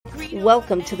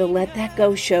Welcome to the Let That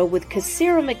Go show with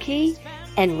Kassira McKee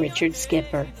and Richard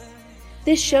Skipper.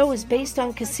 This show is based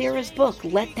on Kassira's book,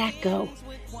 Let That Go,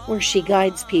 where she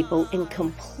guides people in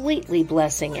completely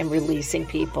blessing and releasing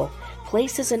people,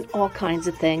 places, and all kinds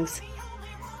of things.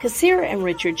 Kassira and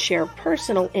Richard share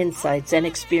personal insights and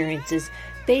experiences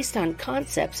based on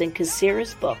concepts in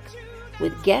Kassira's book,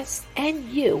 with guests and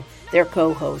you, their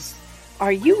co-hosts.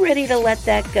 Are you ready to let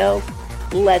that go?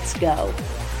 Let's go.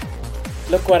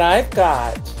 Look what I've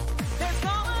got.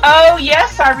 Oh,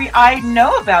 yes, I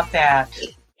know about that.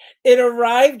 It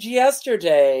arrived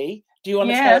yesterday. Do you want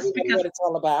to tell me what it's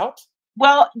all about?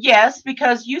 Well, yes,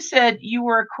 because you said you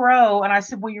were a crow, and I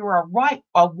said, well, you were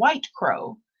a white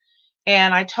crow.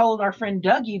 And I told our friend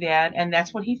Dougie that, and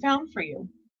that's what he found for you.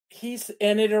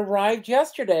 And it arrived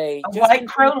yesterday. A white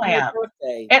crow lamp.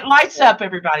 It lights up,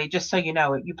 everybody, just so you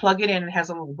know. You plug it in, it has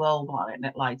a little bulb on it, and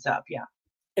it lights up, yeah.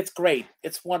 It's great.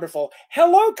 It's wonderful.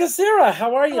 Hello, Kassira.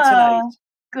 How are you tonight?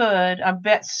 Good. I'm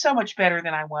so much better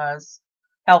than I was,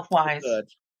 health-wise. Good.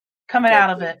 Coming out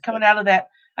of that.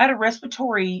 I had a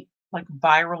respiratory,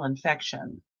 viral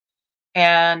infection.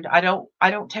 And I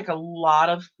don't take a lot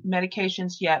of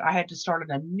medications yet. I had to start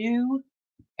a new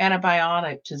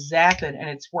antibiotic to zap it, and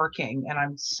it's working. And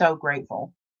I'm so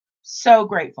grateful. So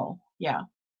grateful. Yeah.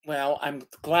 Well, I'm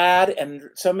glad, and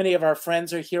so many of our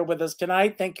friends are here with us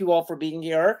tonight. Thank you all for being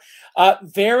here.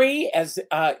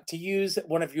 To use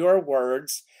one of your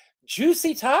words,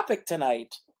 juicy topic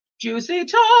tonight. Juicy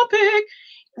topic.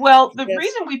 Well, the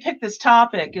reason we picked this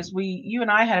topic is you and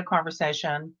I had a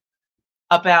conversation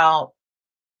about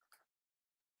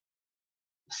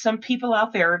some people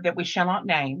out there that we shall not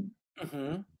name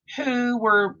who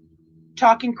were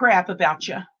talking crap about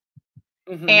you.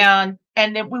 Mm-hmm.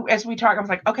 And then as we talked, I was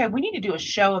like, okay, we need to do a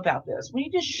show about this. We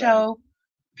need to show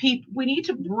people, we need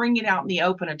to bring it out in the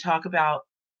open and talk about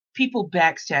people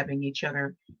backstabbing each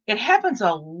other. It happens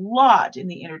a lot in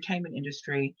the entertainment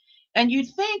industry. And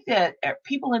you'd think that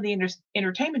people in the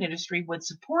entertainment industry would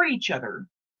support each other,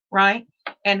 right?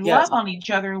 And love on each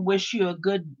other and wish you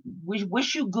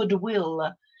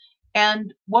goodwill.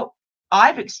 And what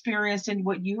I've experienced and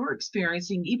what you're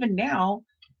experiencing even now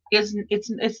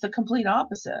it's the complete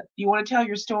opposite. Do you want to tell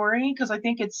your story? Because I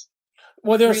think it's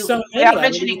there's really, so many. Without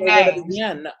mentioning names.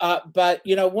 But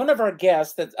one of our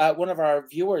guests one of our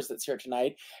viewers that's here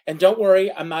tonight, and don't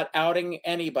worry, I'm not outing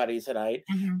anybody tonight.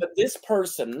 Mm-hmm. But this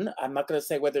person, I'm not going to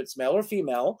say whether it's male or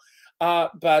female,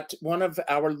 but one of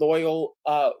our loyal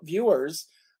viewers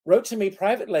wrote to me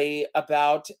privately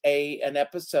about an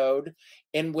episode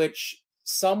in which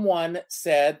someone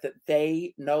said that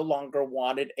they no longer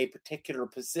wanted a particular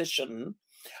position,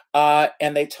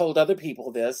 and they told other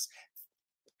people this,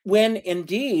 when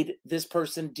indeed this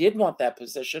person did want that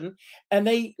position, and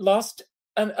they lost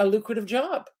a lucrative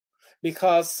job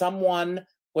because someone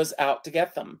was out to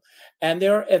get them. And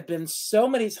there have been so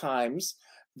many times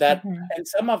that, and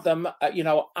some of them,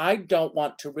 I don't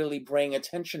want to really bring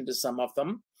attention to some of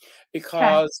them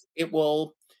because it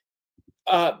will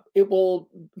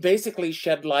basically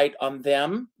shed light on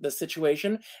them, the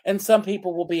situation, and some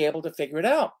people will be able to figure it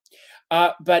out.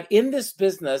 But in this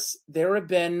business, there have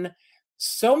been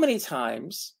so many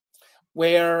times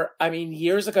where,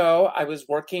 years ago, I was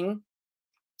working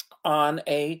on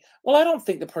I don't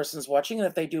think the person's watching, and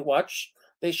if they do watch,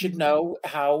 they should know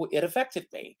how it affected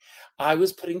me. I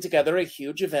was putting together a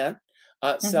huge event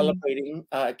celebrating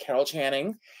Carol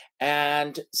Channing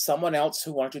and someone else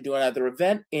who wanted to do another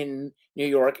event in New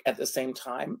York at the same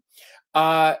time.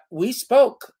 We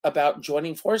spoke about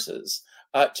joining forces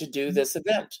to do this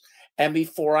event. And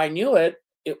before I knew it,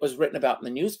 it was written about in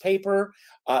the newspaper.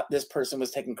 This person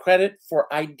was taking credit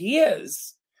for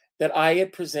ideas that I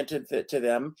had presented to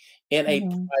them in a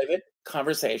private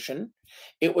conversation.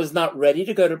 It was not ready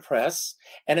to go to press.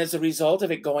 And as a result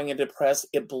of it going into press,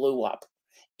 it blew up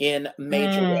in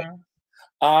major ways.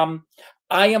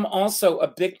 I am also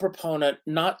a big proponent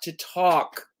not to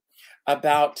talk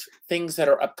about things that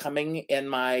are upcoming in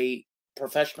my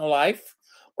professional life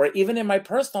or even in my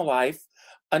personal life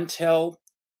until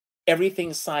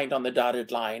everything's signed on the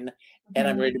dotted line and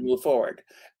I'm ready to move forward,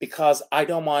 because I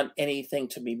don't want anything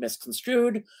to be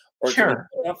misconstrued or to be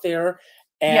put out there.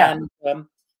 And,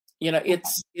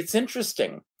 it's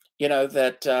interesting,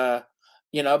 that,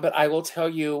 but I will tell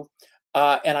you,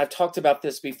 and I've talked about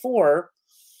this before,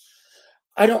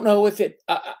 I don't know if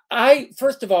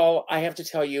first of all, I have to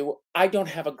tell you, I don't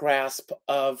have a grasp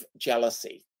of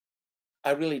jealousy.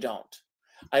 I really don't.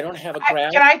 I don't have a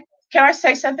grasp. Can I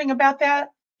say something about that?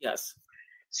 Yes.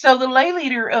 So the lay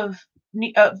leader of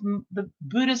the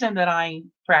Buddhism that I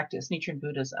practice, Nichiren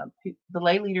Buddhism, the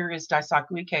lay leader is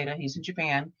Daisaku Ikeda. He's in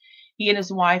Japan. he and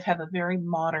his wife have a very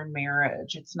modern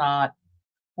marriage. It's not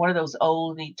one of those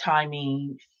oldie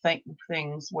timey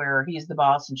things where he's the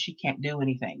boss and she can't do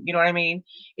anything. You know what I mean?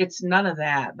 It's none of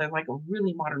that. They're like a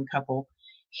really modern couple.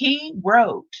 He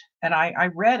wrote, and I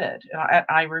read it, and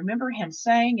I remember him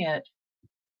saying it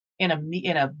in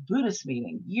a Buddhist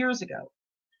meeting years ago.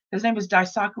 His name is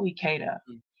Daisaku Ikeda.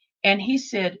 And he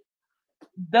said,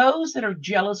 those that are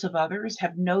jealous of others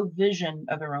have no vision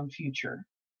of their own future.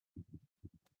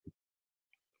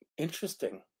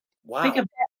 Interesting. Wow. Think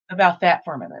about that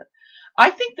for a minute.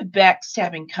 I think the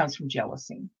backstabbing comes from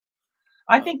jealousy.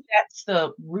 I think that's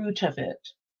the root of it,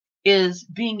 is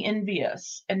being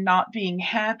envious and not being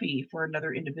happy for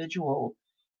another individual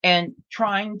and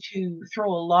trying to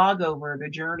throw a log over the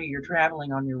journey you're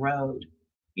traveling on your road.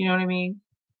 You know what I mean?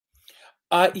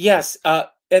 Yes.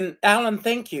 And Alan,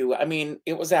 thank you. I mean,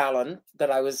 it was Alan that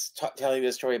I was telling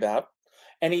this story about.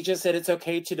 And he just said, it's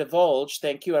okay to divulge.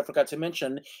 Thank you. I forgot to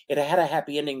mention it had a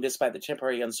happy ending despite the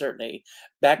temporary uncertainty.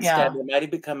 Backstabber might have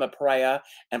become a pariah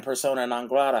and persona non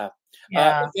grata.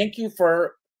 Thank you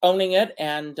for owning it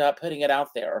and putting it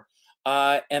out there.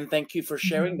 And thank you for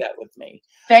sharing that with me.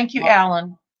 Thank you,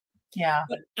 Alan. Yeah.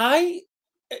 But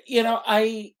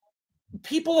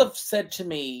people have said to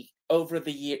me over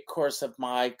the course of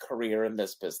my career in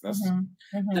this business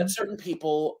that certain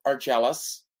people are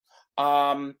jealous.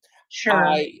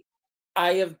 Sure.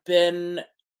 I have been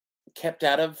kept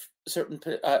out of certain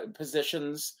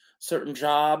positions, certain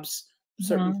jobs,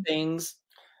 certain things.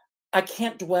 I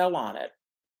can't dwell on it.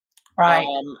 Right.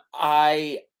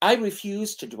 I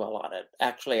refuse to dwell on it,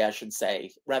 actually, I should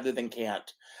say, rather than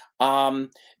can't.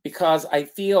 Because I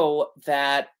feel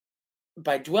that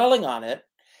by dwelling on it,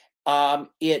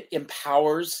 it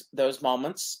empowers those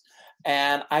moments.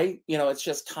 And it's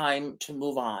just time to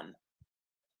move on.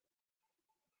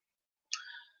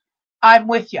 I'm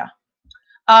with you.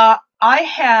 I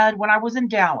had, when I was in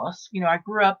Dallas, I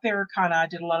grew up there, I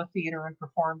did a lot of theater and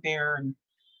performed there, and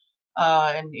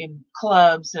in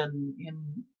clubs and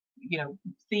in,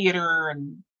 theater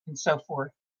and so forth.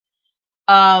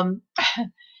 I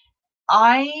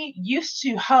used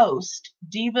to host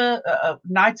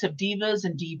nights of divas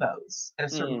and divos at a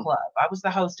certain club. I was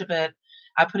the host of it.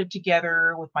 I put it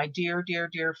together with my dear, dear,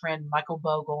 dear friend, Michael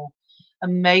Bogle.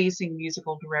 Amazing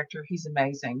musical director. He's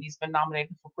amazing. He's been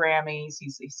nominated for Grammys.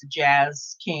 He's a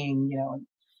jazz king,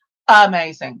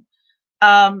 amazing.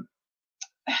 Another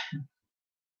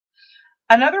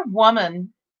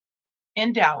woman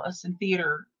in Dallas in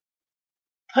theater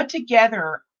put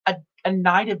together a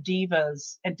night of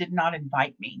divas and did not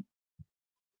invite me.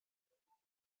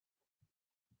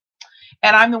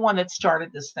 And I'm the one that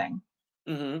started this thing.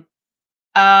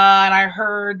 And I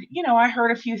heard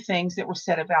a few things that were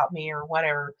said about me or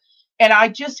whatever. And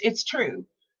it's true.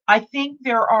 I think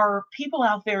there are people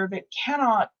out there that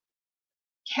cannot,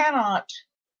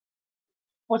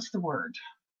 what's the word?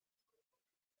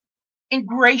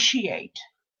 Ingratiate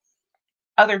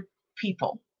other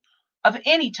people of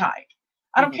any type.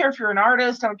 I don't care if you're an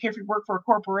artist. I don't care if you work for a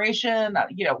corporation,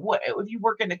 if you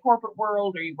work in the corporate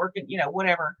world or you work in,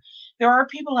 whatever. There are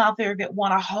people out there that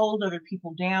want to hold other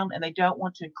people down and they don't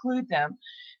want to include them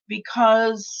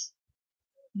because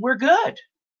we're good.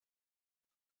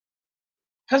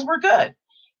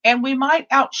 And we might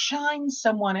outshine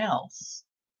someone else.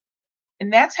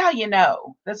 And that's how you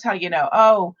know.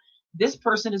 Oh, this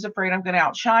person is afraid I'm going to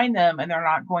outshine them and they're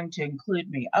not going to include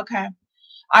me. Okay.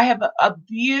 I have a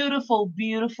beautiful,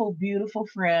 beautiful, beautiful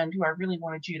friend who I really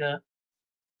wanted you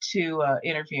to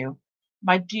interview.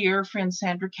 My dear friend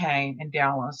Sandra Kane in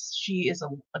Dallas. She is a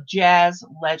jazz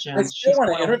legend. I still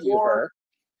want to interview her.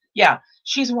 Yeah,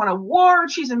 she's won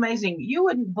awards. She's amazing. You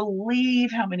wouldn't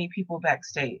believe how many people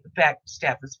backstab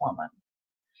this woman.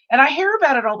 And I hear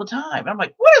about it all the time. I'm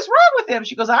like, what is wrong with him?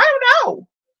 She goes, I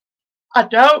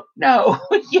don't know.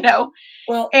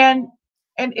 Well, and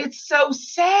it's so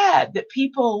sad that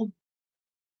people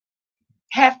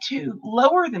have to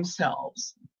lower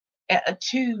themselves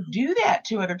to do that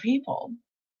to other people.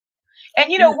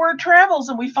 And, word travels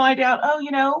and we find out,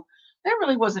 that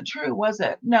really wasn't true, was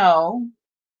it? No.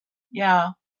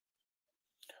 Yeah.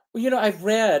 Well, I've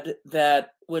read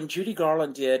that when Judy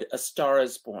Garland did A Star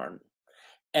is Born,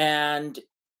 and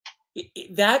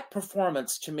that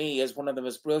performance to me is one of the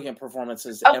most brilliant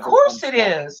performances ever. Of course it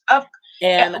is.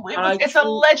 And it's a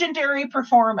legendary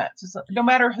performance. No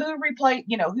matter who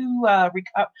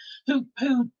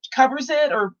who covers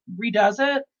it or redoes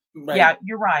it. Right. Yeah,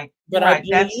 you're right. But I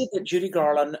believe that Judy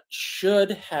Garland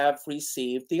should have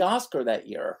received the Oscar that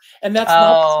year. And that's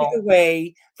not to take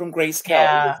away from Grace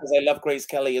Kelly, because I love Grace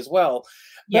Kelly as well.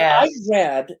 But I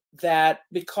read that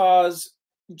because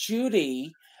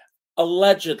Judy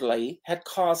allegedly had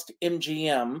cost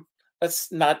MGM.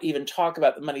 Let's not even talk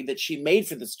about the money that she made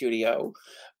for the studio.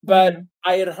 But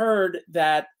I had heard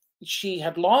that she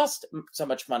had lost so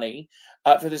much money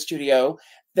for the studio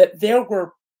that there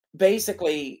were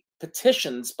basically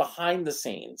petitions behind the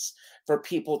scenes for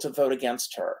people to vote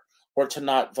against her or to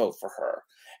not vote for her.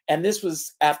 And this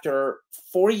was after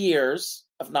 4 years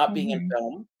of not being in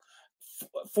film,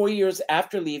 4 years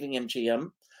after leaving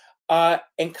MGM,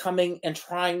 and coming and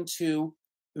trying to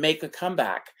make a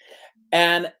comeback.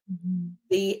 And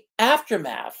the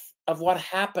aftermath of what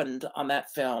happened on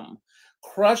that film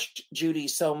crushed Judy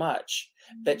so much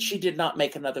that she did not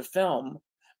make another film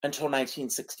until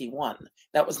 1961.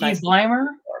 That was. Do you blame her?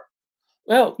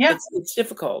 Well, yeah. It's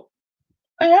difficult.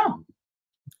 I know.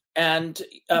 And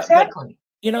exactly.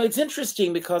 But, it's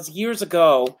interesting because years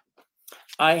ago,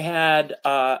 I had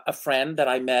a friend that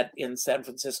I met in San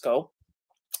Francisco,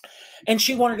 and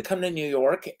she wanted to come to New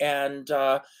York, and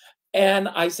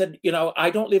I said, I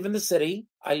don't live in the city.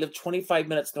 I live 25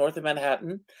 minutes north of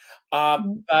Manhattan,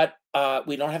 but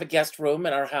we don't have a guest room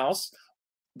in our house.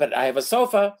 But I have a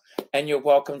sofa, and you're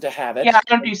welcome to have it. Yeah, I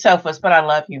don't do sofas, but I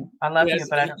love you. I love you,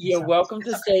 but I don't. You're welcome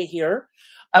to stay here.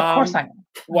 Of course I am.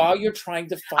 While you're trying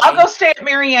to find, I'll go stay at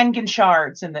Marianne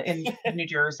Ginchard's in New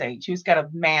Jersey. She's got a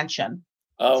mansion.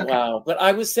 Oh okay. Wow! But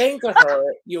I was saying to her,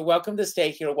 "You're welcome to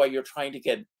stay here while you're trying to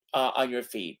get on your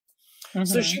feet."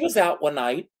 So she was out one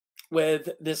night with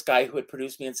this guy who had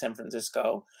produced me in San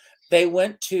Francisco. They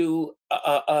went to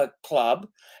a club,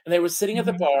 and they were sitting at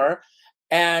the bar.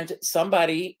 And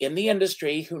somebody in the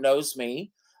industry who knows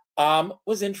me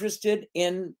was interested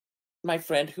in my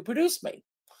friend who produced me.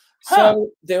 So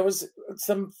there was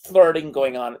some flirting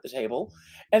going on at the table.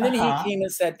 And then he came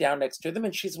and sat down next to them.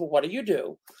 And she said, well, what do you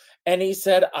do? And he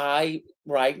said, I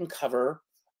write and cover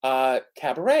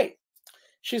cabaret.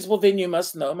 She said, well, then you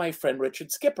must know my friend Richard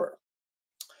Skipper.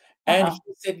 And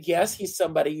he said, yes, he's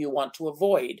somebody you want to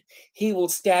avoid. He will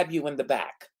stab you in the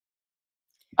back.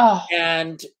 Oh.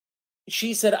 And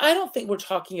she said, I don't think we're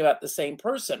talking about the same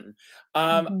person.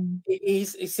 He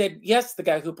said, yes, the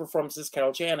guy who performs as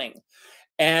Carol Channing.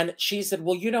 And she said,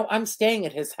 well, I'm staying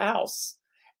at his house.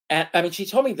 And she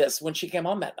told me this when she came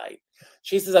home that night.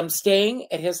 She says, I'm staying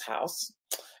at his house.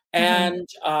 And,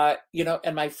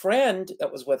 and my friend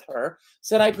that was with her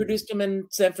said, I produced him in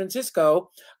San Francisco.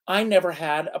 I never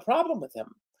had a problem with him.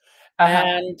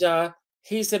 And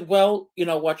he said, well,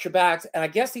 watch your backs. And I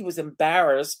guess he was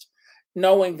embarrassed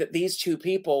knowing that these two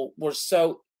people were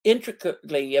so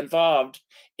intricately involved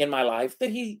in my life that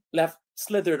he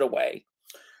slithered away.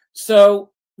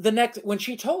 So when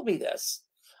she told me this,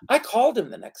 I called him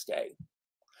the next day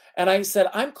and I said,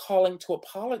 I'm calling to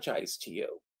apologize to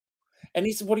you. And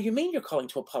he said, what do you mean you're calling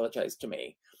to apologize to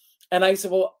me? And I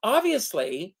said, well,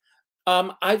 obviously,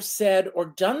 I've said or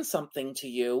done something to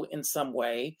you in some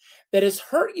way that has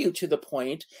hurt you to the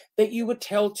point that you would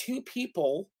tell two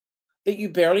people that you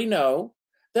barely know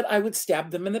that I would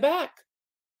stab them in the back.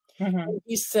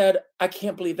 He said, I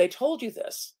can't believe they told you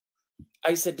this.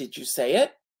 I said, did you say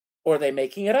it? Or are they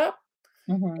making it up?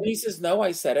 And he says, no,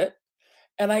 I said it.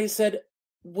 And I said,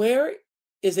 where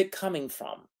is it coming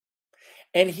from?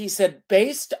 And he said,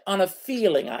 based on a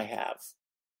feeling I have.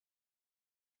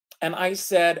 And I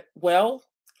said,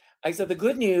 the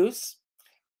good news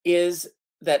is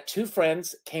that two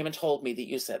friends came and told me that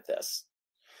you said this.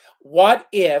 What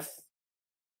if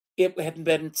it had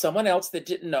been someone else that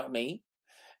didn't know me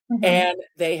and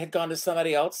they had gone to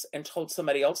somebody else and told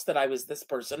somebody else that I was this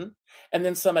person, and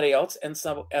then somebody else and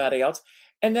somebody else.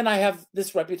 And then I have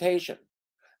this reputation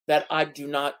that I do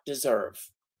not deserve.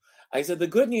 I said, the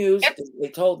good news is they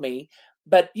told me,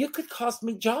 but you could cost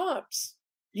me jobs.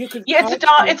 You could. Yeah,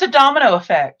 it's a domino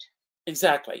effect.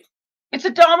 Exactly. It's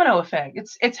a domino effect.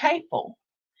 It's hateful.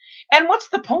 And what's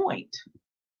the point?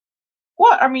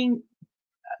 What? I mean,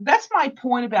 that's my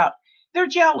point about they're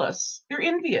jealous. They're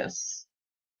envious.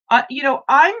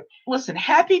 Listen,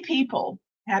 happy people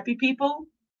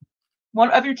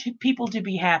want other people to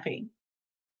be happy.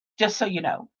 Just so you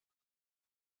know.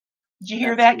 Did you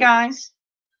hear that, guys?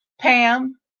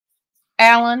 Pam,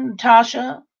 Alan,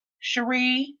 Natasha,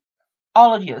 Cherie,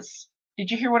 all of you.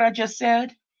 Did you hear what I just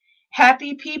said?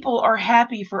 Happy people are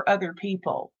happy for other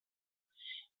people.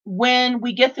 When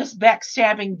we get this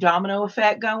backstabbing domino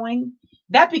effect going,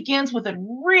 that begins with a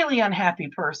really unhappy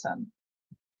person.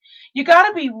 You got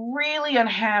to be really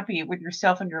unhappy with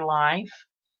yourself and your life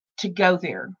to go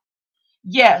there.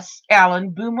 Yes, Alan,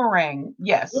 boomerang.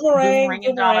 Yes, boomerang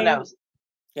and dominoes.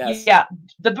 Yes. Yeah,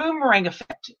 the boomerang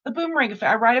effect. The boomerang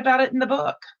effect. I write about it in the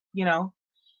book,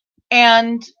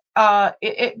 and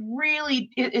it really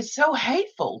is so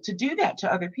hateful to do that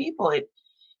to other people.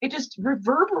 it just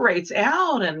reverberates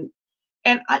out, and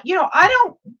I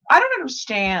don't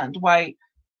understand why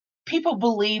people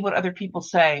believe what other people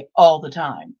say all the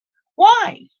time.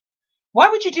 Why? Why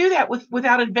would you do that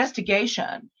without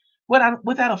investigation, without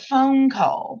a phone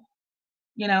call?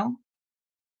 You know,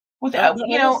 without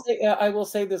But I will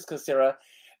say this, Kasira.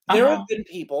 There have uh-huh. been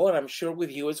people, and I'm sure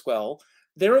with you as well,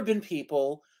 there have been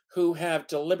people who have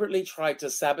deliberately tried to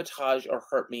sabotage or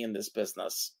hurt me in this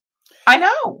business. I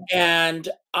know. And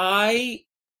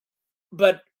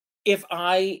but if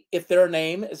their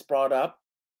name is brought up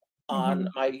on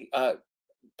Mm-hmm. my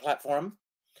platform,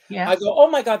 I Yes. go, "Oh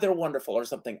my God, they're wonderful," or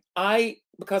something.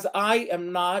 Because I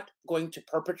am not going to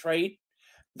perpetrate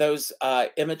those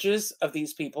images of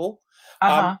these people.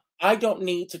 Um, Uh-huh. I don't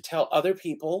need to tell other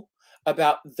people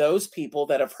about those people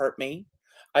that have hurt me.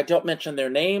 I don't mention their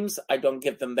names. I don't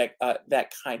give them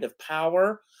that kind of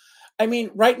power. I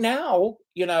mean, right now,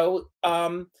 you know,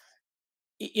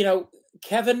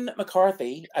 Kevin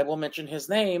McCarthy, I will mention his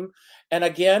name. And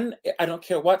again, I don't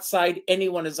care what side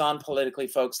anyone is on politically,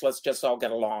 folks. Let's just all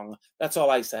get along. That's all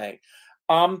I say.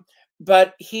 Um,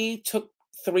 but he took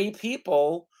 3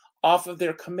 people off of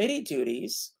their committee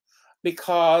duties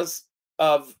because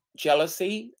of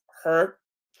jealousy, hurt,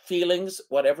 feelings,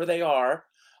 whatever they are,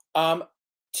 um,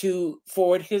 to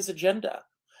forward his agenda.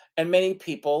 And many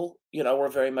people, were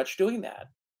very much doing that.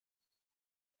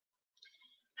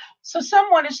 So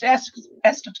someone just asked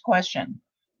a question.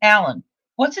 Alan,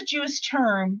 what's a Jewish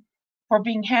term for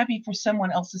being happy for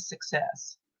someone else's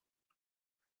success?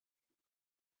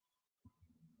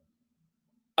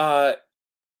 I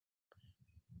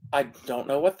don't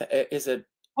know is it.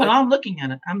 Well, I'm looking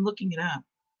at it. I'm looking it up.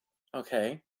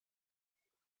 Okay.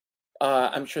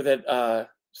 I'm sure that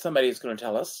somebody is going to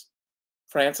tell us.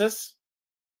 Francis?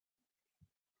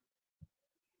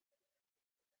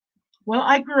 Well,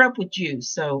 I grew up with Jews,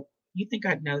 so you think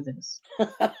I'd know this.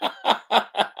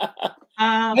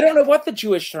 I don't know what the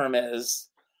Jewish term is.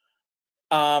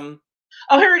 Oh,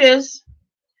 here it is.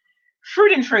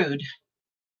 Fruit and food.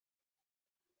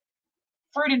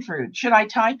 Fruit and food. Should I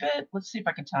type it? Let's see if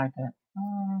I can type it.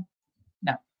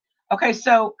 No. Okay,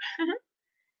 so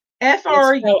F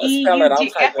R E Spell it. U I'll D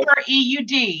type F it. R E U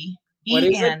D What E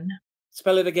is it? N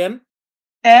Spell it again.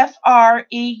 FREUDEN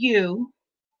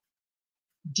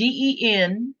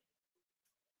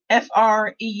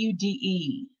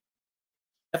FREUDE.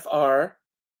 FR.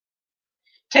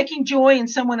 Taking joy in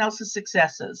someone else's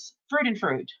successes. Fruit and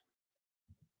food.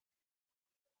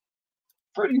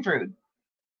 Fruit and food.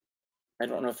 I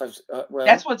don't know if I've.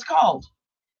 That's what it's called.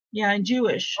 Yeah, in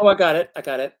Jewish. Oh, I got it.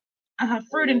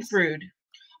 Fruit and food.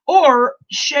 Or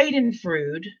shade and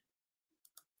food.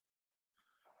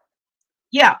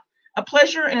 Yeah, a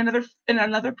pleasure in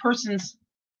another person's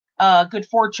good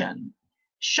fortune.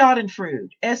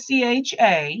 Schadenfreude.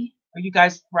 SCHA. Are you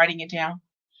guys writing it down?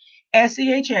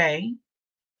 SCHADEN.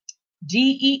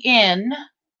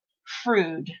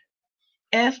 Freud.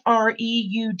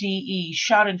 FREUDE.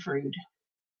 Schadenfreude.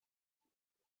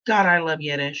 God, I love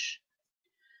Yiddish.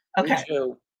 Okay. Me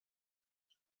too.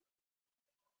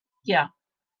 Yeah.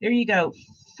 There you go.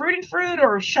 Fruit and fruit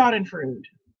or Schadenfreude.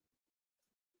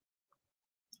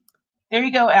 There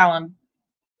you go, Alan.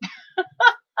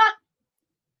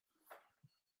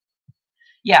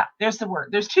 Yeah, there's the word.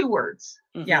 There's 2 words.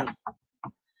 Mm-hmm. Yeah.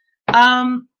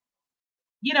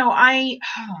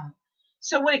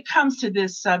 So when it comes to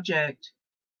this subject,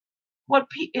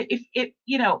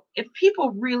 if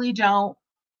people really don't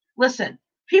listen,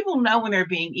 people know when they're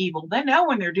being evil. They know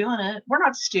when they're doing it. We're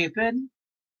not stupid.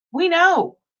 We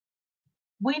know.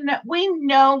 We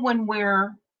know when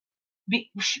we're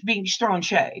being thrown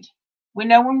shade. We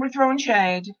know when we're throwing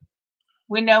shade.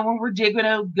 We know when we're digging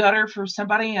a gutter for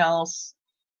somebody else.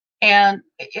 And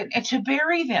to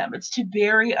bury them, it's to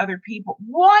bury other people.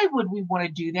 Why would we want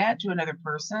to do that to another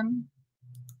person?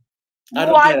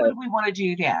 Why would we want to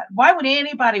do that? Why would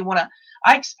anybody want to?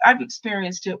 I've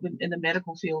experienced it in the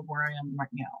medical field where I am right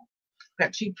now. I've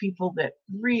got 2 people that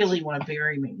really want to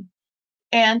bury me.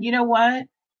 And you know what?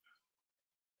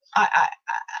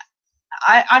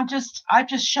 I've just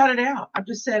shut it out. I've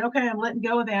just said, okay, I'm letting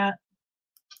go of that.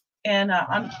 And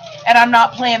I'm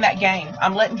not playing that game.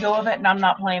 I'm letting go of it, and I'm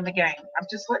not playing the game. I'm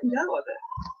just letting go of it.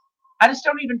 I just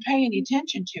don't even pay any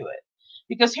attention to it,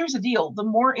 because here's the deal: the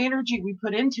more energy we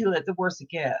put into it, the worse it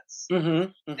gets.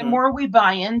 Mm-hmm. The more we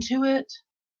buy into it,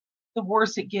 the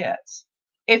worse it gets.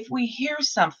 If we hear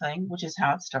something, which is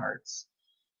how it starts,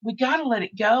 we got to let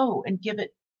it go and give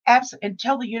it and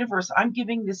tell the universe, I'm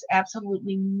giving this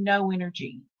absolutely no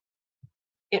energy.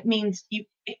 It means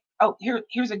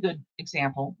here's a good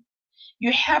example.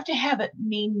 You have to have it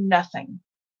mean nothing.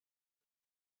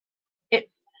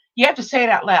 You have to say it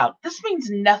out loud. This means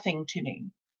nothing to me.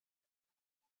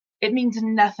 It means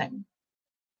nothing.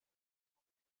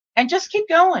 And just keep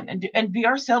going and be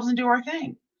ourselves and do our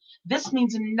thing. This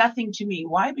means nothing to me.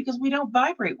 Why? Because we don't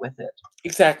vibrate with it.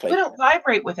 Exactly. We don't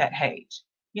vibrate with that hate,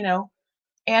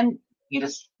 and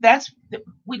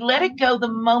we let it go the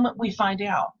moment we find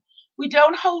out. We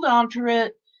don't hold on to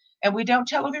it, and we don't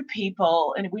tell other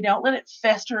people, and we don't let it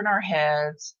fester in our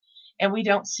heads, and we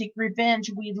don't seek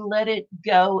revenge. We let it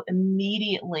go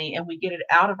immediately, and we get it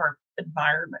out of our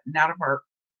environment and out of our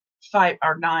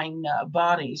nine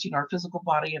bodies, our physical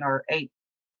body and our 8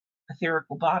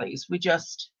 etherical bodies. We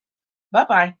just,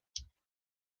 bye-bye.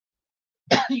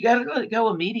 You got to let it go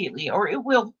immediately, or it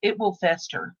will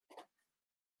fester.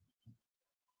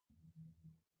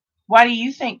 Why do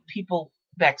you think people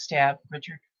backstab,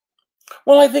 Richard?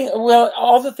 Well, I think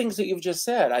all the things that you've just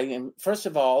said. I mean, first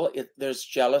of all, there's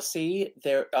jealousy.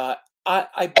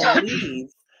 I believe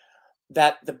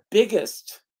that the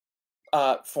biggest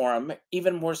form,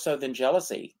 even more so than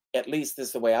jealousy, at least this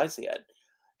is the way I see it,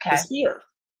 is fear.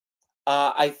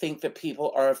 I think that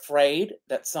people are afraid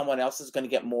that someone else is going to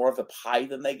get more of the pie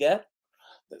than they get,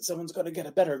 that someone's going to get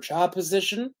a better job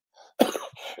position.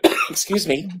 Excuse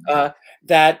me.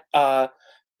 That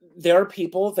there are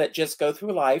people that just go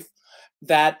through life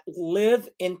that live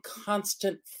in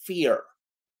constant fear.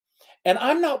 And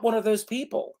I'm not one of those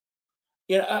people.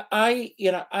 I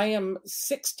am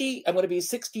 60. I'm going to be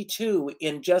 62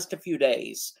 in just a few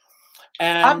days.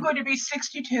 And I'm going to be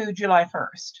 62 July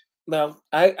 1st. Well,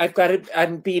 I've got it.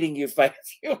 I'm beating you by a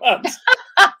few months.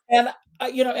 And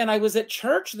I was at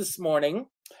church this morning,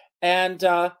 and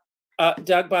Doug,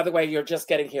 by the way, you're just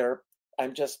getting here.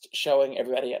 I'm just showing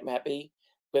everybody at Mappy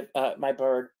with my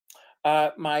bird,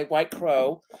 my white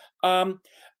crow.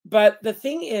 But the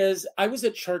thing is, I was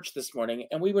at church this morning,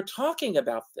 and we were talking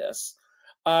about this.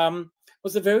 It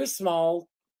was a very small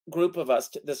group of us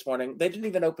this morning. They didn't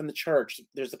even open the church.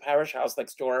 There's a parish house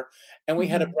next door, and we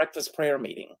had a breakfast prayer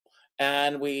meeting.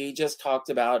 And we just talked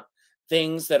about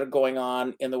things that are going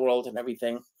on in the world and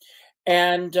everything.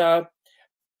 And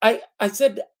I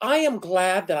said, I am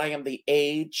glad that I am the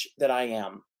age that I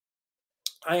am.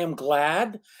 I am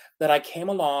glad that I came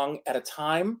along at a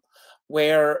time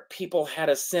where people had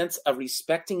a sense of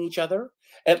respecting each other.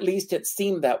 At least it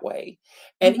seemed that way.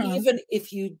 And even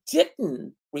if you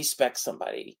didn't respect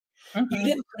somebody, you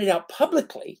didn't put it out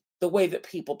publicly the way that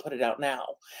people put it out now.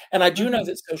 And I do know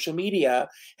that social media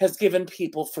has given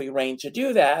people free rein to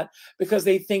do that because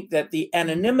they think that the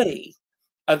anonymity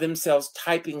of themselves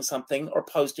typing something or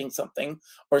posting something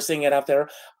or seeing it out there.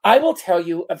 I will tell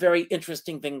you a very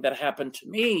interesting thing that happened to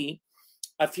me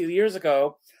a few years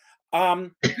ago.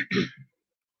 And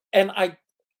I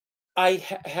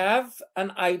have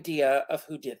an idea of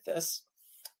who did this.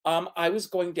 I was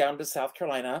going down to South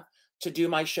Carolina to do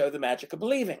my show, The Magic of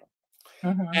Believing.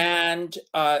 And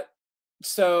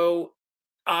so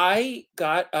I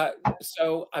got,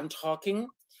 so I'm talking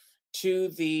to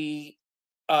the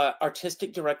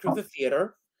artistic director of the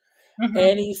theater,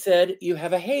 and he said, "You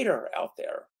have a hater out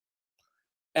there."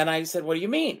 And I said, "What do you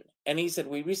mean?" And he said,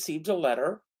 "We received a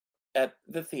letter at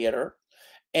the theater,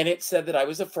 and it said that I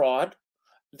was a fraud,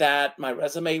 that my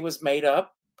resume was made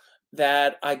up,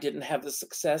 that I didn't have the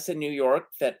success in New York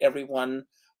that everyone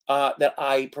that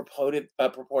I purported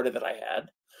that I had."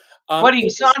 What are you,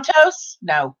 Santos?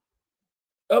 No.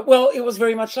 Well, it was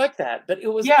very much like that, but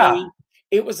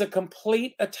it was a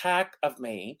complete attack of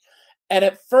me. And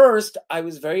at first, I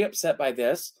was very upset by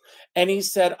this. And he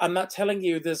said, "I'm not telling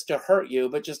you this to hurt you,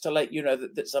 but just to let you know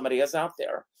that somebody is out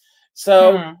there."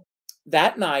 So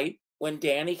that night, when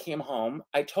Danny came home,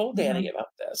 I told Danny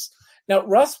about this. Now,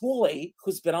 Russ Woolley,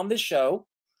 who's been on this show,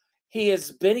 he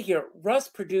has been here. Russ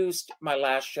produced my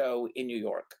last show in New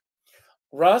York.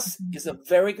 Russ is a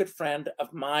very good friend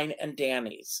of mine and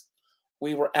Danny's.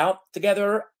 We were out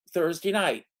together Thursday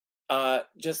night,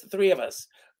 just the three of us,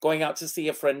 going out to see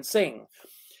a friend sing.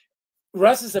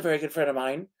 Russ is a very good friend of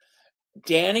mine.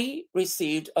 Danny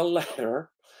received a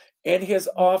letter in his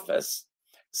office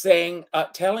saying,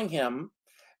 telling him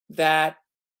that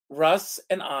Russ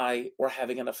and I were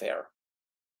having an affair.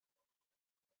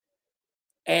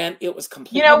 And it was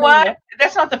completely You know what?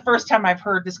 That's not the first time I've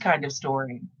heard this kind of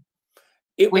story.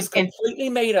 It was completely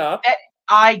made up.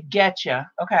 I get you.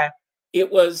 Okay.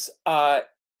 It was,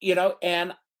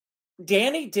 and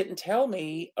Danny didn't tell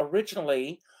me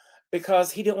originally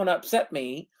because he didn't want to upset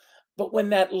me. But when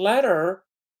that letter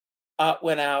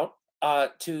went out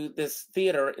to this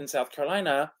theater in South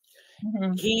Carolina,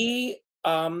 he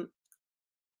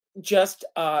just,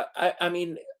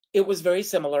 it was very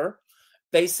similar.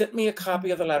 They sent me a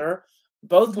copy of the letter,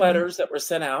 both letters that were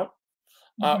sent out.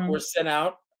 Mm-hmm. were sent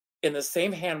out in the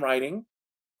same handwriting.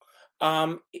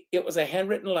 It was a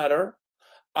handwritten letter.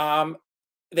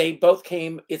 They both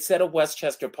came, it said a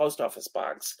Westchester post office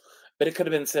box, but it could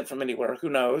have been sent from anywhere, who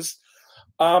knows?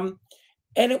 And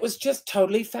it was just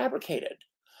totally fabricated.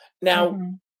 Now,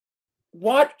 Mm-hmm.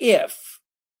 what if,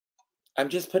 I'm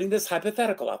just putting this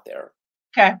hypothetical out there,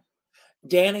 Okay.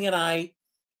 Danny and I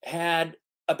had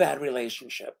a bad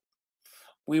relationship.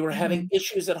 We were having Mm-hmm.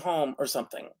 issues at home or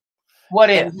something. What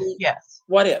And if? Yes.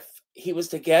 what if he was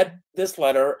to get this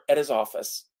letter at his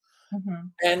office Mm-hmm.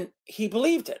 and he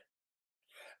believed it?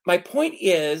 My point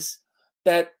is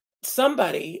that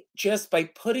somebody, just by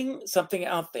putting something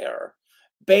out there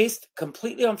based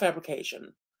completely on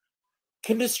fabrication,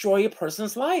 can destroy a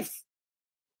person's life.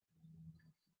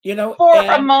 You know, For a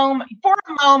and moment.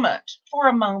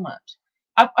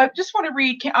 I just want to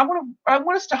read. I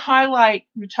want us to highlight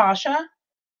Natasha,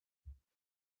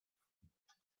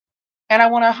 and I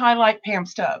want to highlight Pam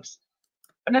Stubbs.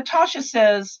 Natasha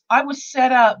says, I was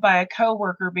set up by a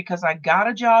coworker because I got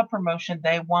a job promotion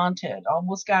they wanted.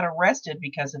 Almost got arrested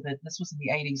because of it. This was in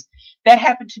the 80s. That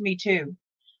happened to me too.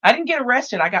 I didn't get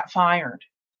arrested, I got fired.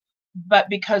 But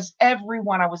because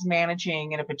everyone I was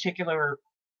managing in a particular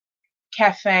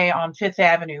cafe on Fifth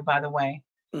Avenue, by the way,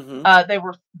 they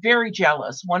were very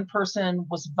jealous. One person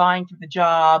was vying for the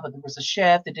job, and there was a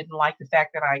chef that didn't like the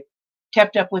fact that I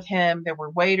kept up with him. There were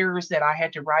waiters that I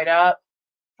had to write up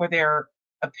for their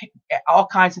all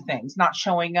kinds of things, not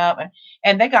showing up,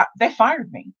 and they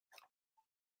fired me,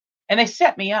 and they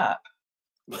set me up.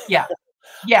 Yeah.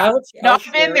 No,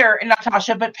 I've been there,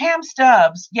 Natasha. But Pam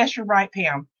Stubbs, yes, you're right,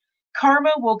 Pam.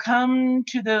 Karma will come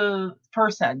to the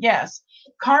person. Yes,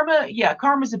 karma. Yeah,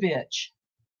 karma's a bitch.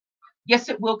 Yes,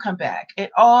 it will come back.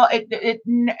 I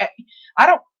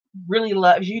don't really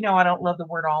love, I don't love the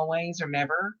word always or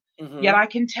never. Yet I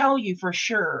can tell you for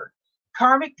sure,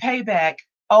 karmic payback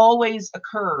always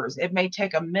occurs. It may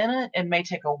take a minute, it may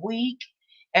take a week,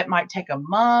 it might take a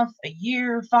month, a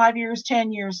year, 5 years,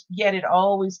 10 years, yet it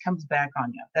always comes back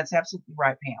on you. That's absolutely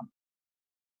right, Pam.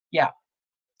 Yeah.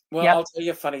 Well, Yep. I'll tell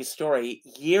you a funny story.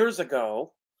 Years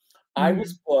ago, I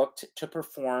was booked to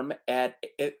perform at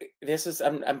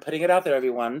I'm putting it out there,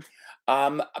 everyone.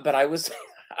 But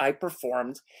I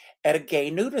performed at a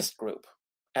gay nudist group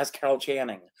as Carol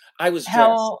Channing. I was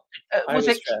dressed. Was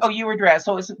it? Oh, you were dressed,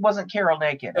 so it wasn't Carol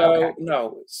naked. So, okay.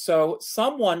 No. So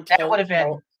someone That would have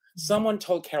been. Someone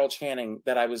told Carol Channing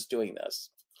that I was doing this.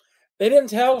 They didn't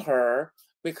tell her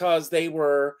because they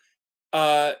were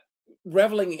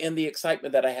reveling in the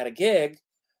excitement that I had a gig.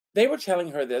 They were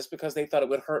telling her this because they thought it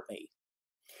would hurt me.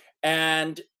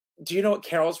 And do you know what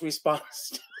Carol's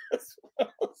response was?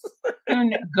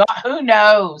 Who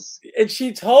knows? And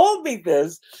she told me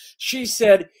this. She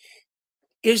said,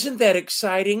 "Isn't that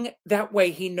exciting? That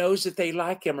way he knows if they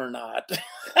like him or not."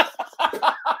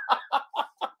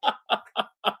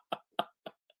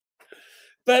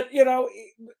 But,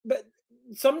 but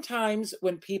sometimes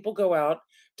when people go out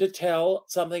to tell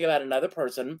something about another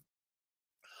person,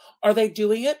 are they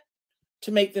doing it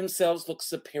to make themselves look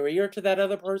superior to that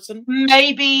other person?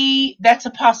 Maybe that's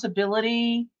a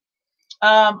possibility.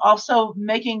 Also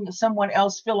making someone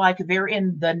else feel like they're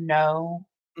in the know.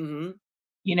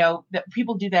 That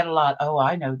people do that a lot. Oh,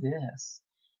 I know this.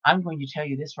 I'm going to tell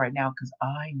you this right now because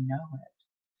I know it.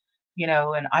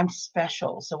 And I'm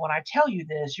special. So when I tell you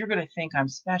this, you're going to think I'm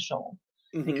special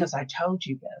because I told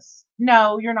you this.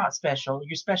 No, you're not special.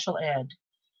 You're special ed.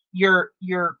 You're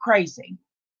crazy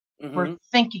for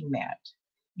thinking that.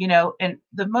 And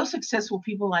the most successful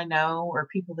people I know are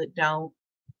people that don't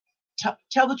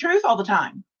tell the truth all the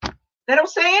time. They don't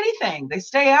say anything. They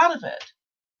stay out of it.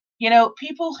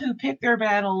 People who pick their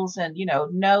battles and,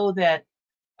 know that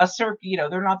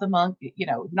they're not the monkey,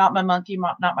 not my monkey,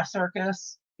 not my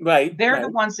circus. Right. They're the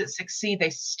ones that succeed. They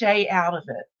stay out of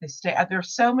it. They stay out.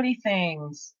 There's so many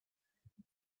things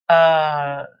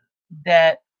that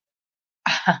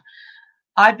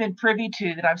I've been privy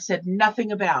to that I've said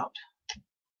nothing about.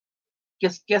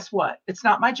 Guess what? It's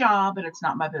not my job and it's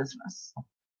not my business.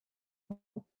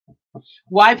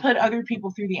 Why put other people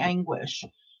through the anguish?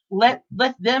 Let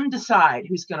them decide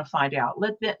who's going to find out.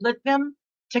 Let them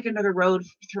take another road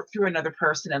through another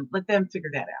person and let them figure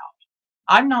that out.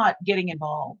 I'm not getting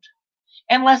involved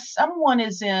unless someone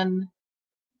is in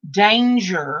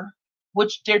danger,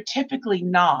 which they're typically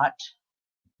not.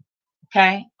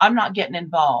 Okay, I'm not getting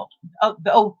involved.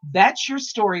 Oh, that's your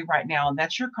story right now, and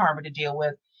that's your karma to deal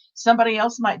with. Somebody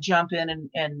else might jump in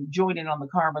and join in on the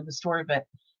karma of the story, but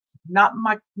not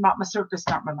my circus,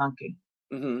 not my monkey.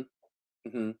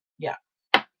 Yeah.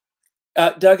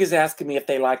 Doug is asking me if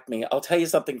they liked me. I'll tell you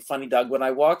something funny, Doug. When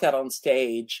I walked out on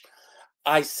stage,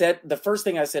 the first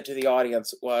thing I said to the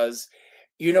audience was,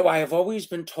 you know, I have always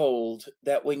been told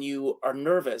that when you are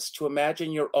nervous to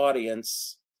imagine your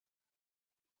audience,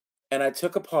 and I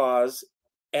took a pause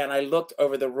and I looked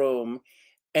over the room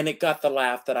and it got the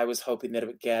laugh that I was hoping that it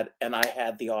would get. And I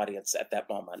had the audience at that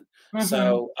moment. Mm-hmm.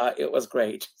 So it was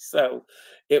great. So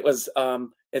it was,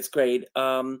 it's great.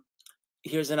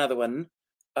 Here's another one.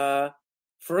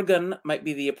 Furgan might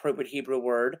be the appropriate Hebrew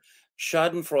word.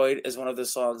 Schadenfreude is one of the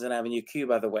songs in Avenue Q,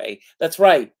 by the way. That's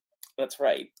right. That's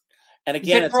right. And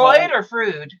again, is it Freud or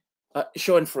Freud?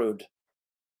 Schadenfreude.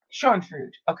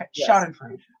 Schadenfreude. Okay. Yes.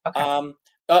 Schadenfreude.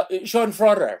 Okay.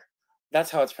 Schadenfreude. That's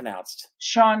how it's pronounced.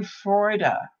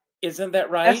 Schadenfreude. Isn't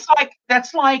that right?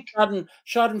 That's like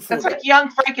Schadenfreude. That's like Young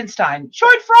Frankenstein.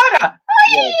 Schadenfreude.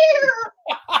 Yes.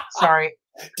 Sorry.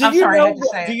 Do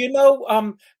you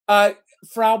know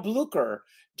Frau Blucher?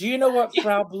 Do you know what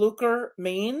Frau Blucher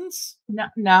means?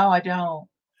 No, I don't.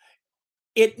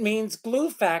 It means glue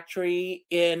factory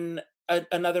in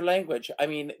another language. I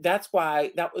mean, that's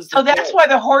why that was. That's why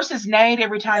the horses neighed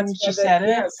every time she said it.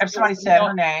 Yes, every somebody said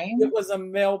her name. It was a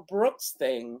Mel Brooks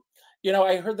thing. You know,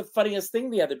 I heard the funniest thing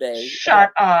the other day.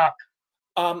 Shut up.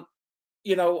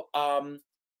 You know,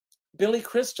 Billy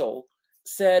Crystal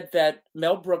said that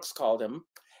Mel Brooks called him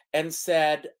and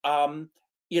said,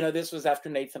 you know, this was after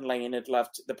Nathan Lane had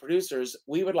left the producers.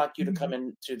 We would like you to come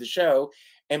into the show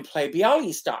and play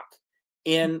Bialystok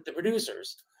in the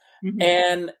producers. Mm-hmm.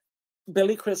 And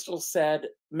Billy Crystal said,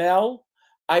 Mel,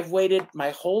 I've waited my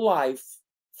whole life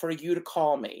for you to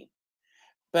call me,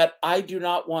 but I do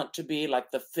not want to be like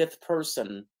the fifth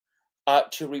person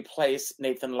to replace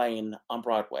Nathan Lane on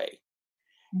Broadway.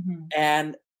 Mm-hmm.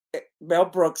 And Mel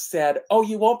Brooks said, oh,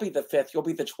 you won't be the fifth, you'll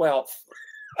be the 12th.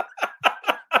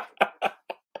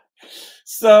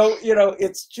 So, you know,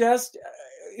 it's just,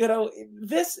 you know,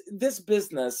 this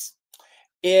business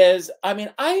is, I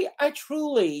mean, I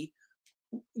truly,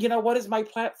 you know, what is my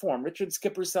platform? Richard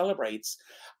Skipper Celebrates.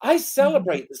 I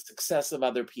celebrate the success of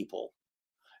other people.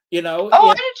 You know? Oh,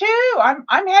 I do too.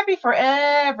 I'm happy for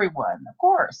everyone, of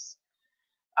course.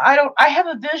 I have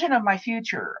a vision of my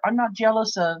future. I'm not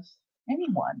jealous of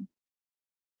anyone.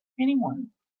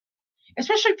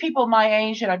 Especially people my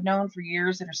age that I've known for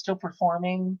years that are still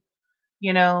performing.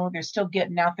 You know, they're still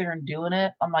getting out there and doing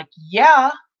it. I'm like,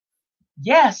 yes,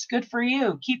 good for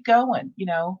you. Keep going. You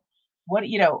know,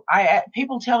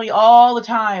 people tell me all the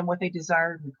time what they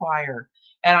desire and require.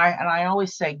 And I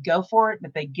always say, go for it. And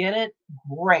if they get it,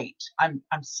 great. I'm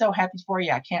so happy for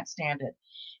you. I can't stand it.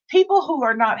 People who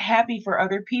are not happy for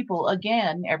other people,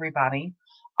 again, everybody,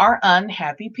 are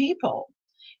unhappy people.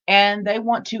 And they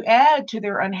want to add to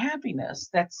their unhappiness.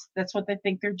 That's what they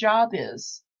think their job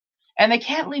is. And they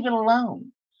can't leave it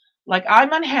alone. Like,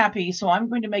 I'm unhappy, so I'm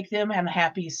going to make them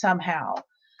unhappy somehow.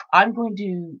 I'm going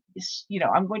to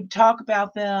talk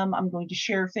about them. I'm going to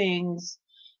share things,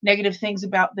 negative things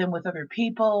about them with other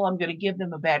people. I'm going to give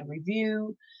them a bad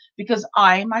review because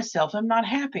I myself am not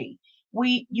happy.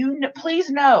 Please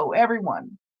know,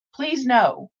 everyone, please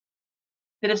know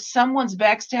that if someone's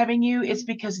backstabbing you, it's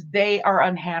because they are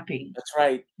unhappy. That's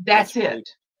right. That's it. Right.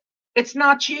 It's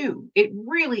not you. It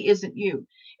really isn't you.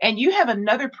 And you have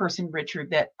another person, Richard,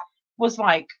 that was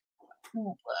like,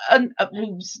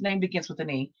 whose name begins with an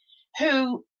E,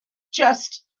 who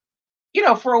just, you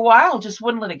know, for a while just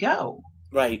wouldn't let it go.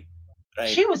 Right.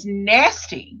 She was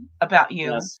nasty about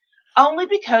you, only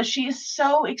because she is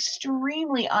so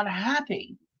extremely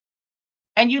unhappy.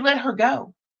 And you let her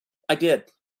go. I did.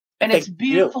 And it's a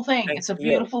beautiful thing. It's a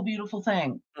beautiful, beautiful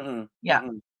thing. Mm-hmm. Yeah.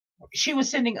 Mm-hmm. She was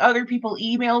sending other people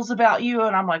emails about you,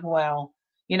 and I'm like, well,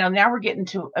 you know, now we're getting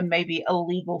to maybe a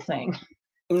legal thing.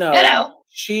 No, you know?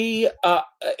 She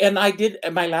and I did.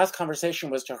 And my last conversation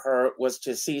was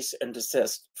to cease and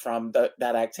desist from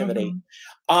that activity.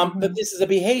 Mm-hmm. But this is a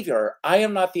behavior. I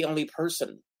am not the only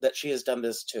person that she has done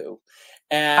this to,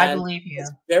 and I believe you.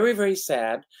 It's very, very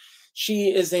sad. She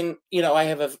is in. You know, I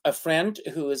have a friend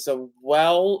who is a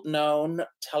well-known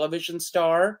television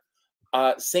star,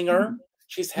 singer. Mm-hmm.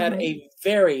 She's had a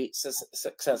very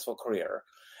successful career.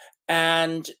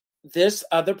 And this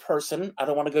other person, I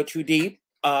don't want to go too deep,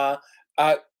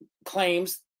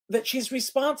 claims that she's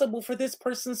responsible for this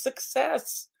person's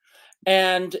success.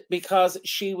 And because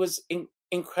she was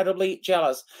incredibly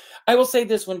jealous. I will say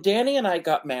this, when Danny and I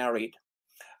got married,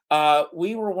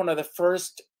 we were one of the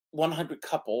first 100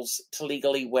 couples to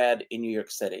legally wed in New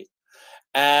York City.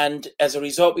 And as a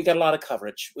result, we got a lot of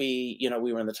coverage. We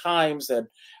were in the Times, and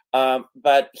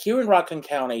but here in Rockland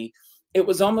County, it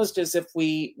was almost as if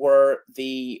we were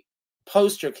the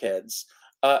poster kids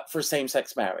for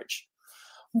same-sex marriage.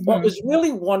 What was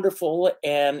really wonderful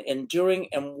and enduring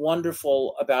and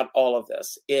wonderful about all of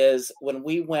this is when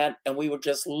we went and we were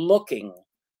just looking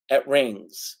at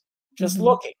rings, just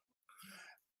looking.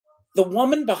 The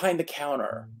woman behind the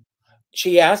counter,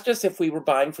 she asked us if we were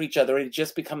buying for each other. It had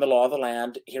just become the law of the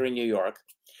land here in New York.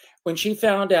 When she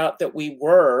found out that we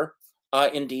were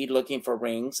indeed looking for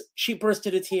rings, she burst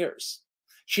into tears.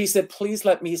 She said, "Please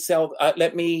let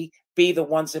me be the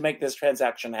ones to make this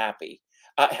transaction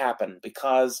happen,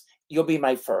 because you'll be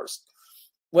my first."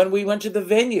 When we went to the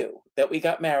venue that we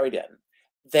got married in,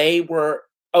 they were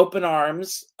open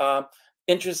arms.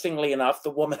 Interestingly enough,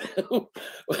 the woman who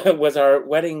was our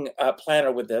wedding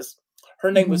planner with this,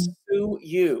 her name was Sue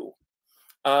Yu,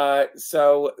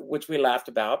 which we laughed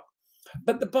about.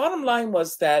 But the bottom line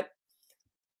was that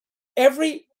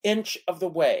every inch of the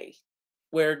way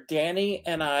where Danny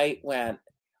and I went,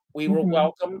 we were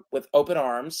welcomed with open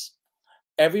arms.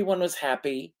 Everyone was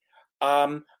happy.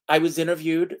 I was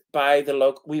interviewed by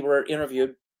we were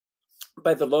interviewed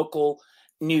by the local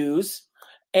news.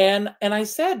 And I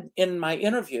said in my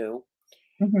interview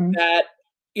that,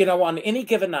 on any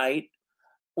given night,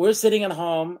 we're sitting at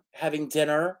home having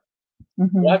dinner,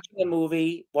 watching a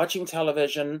movie, watching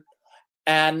television,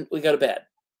 and we go to bed.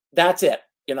 That's it.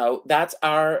 That's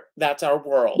our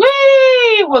world.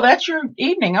 Whee! Well, that's your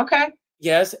evening. Okay.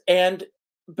 Yes.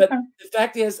 But the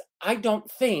fact is, I don't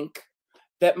think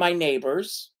that my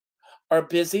neighbors are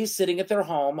busy sitting at their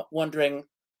home wondering,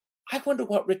 I wonder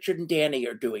what Richard and Danny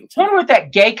are doing tonight. I wonder what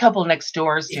that gay couple next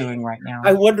door is doing right now.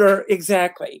 I wonder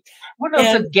exactly. What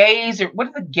are the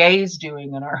gays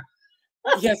doing in our...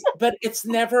 Yes, but it's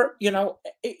never,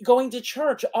 going to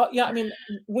church.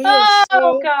 We are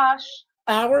gosh.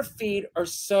 Our feet are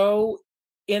so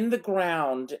in the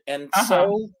ground and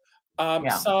so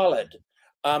solid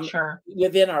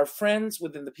within our friends,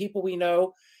 within the people we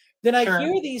know. Then I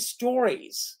hear these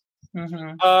stories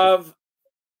of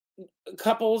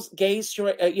couples, gay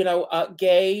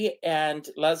and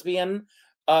lesbian,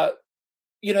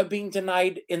 being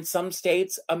denied in some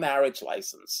states a marriage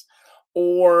license,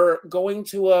 or going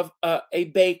to a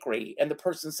bakery and the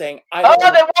person saying, they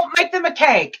won't make them a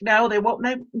cake. No, they won't.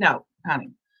 No,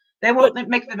 honey. They won't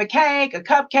make them a cake, a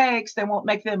cupcakes. They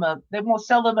won't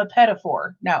sell them a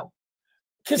pedophore. No.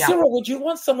 Cassandra, would you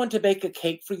want someone to bake a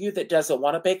cake for you that doesn't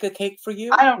want to bake a cake for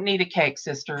you? I don't need a cake,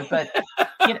 sister, but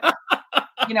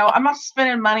I'm not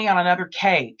spending money on another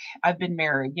cake. I've been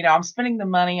married. I'm spending the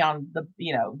money on the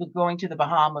going to the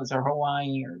Bahamas or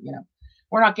Hawaii, or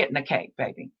we're not getting a cake,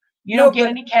 baby. You don't get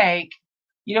any cake.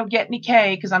 You don't get any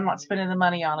cake because I'm not spending the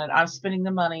money on it. I'm spending the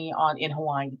money in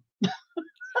Hawaii.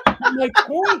 My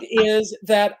point is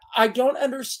that I don't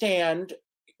understand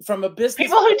from a business.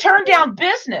 People who turn down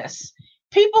business.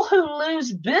 People who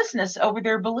lose business over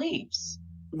their beliefs.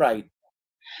 Right.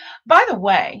 By the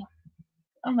way,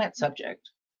 on that subject,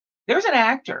 there's an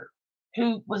actor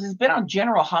who has been on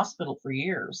General Hospital for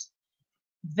years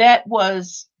that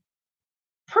was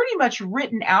pretty much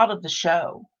written out of the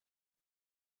show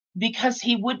because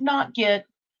he would not get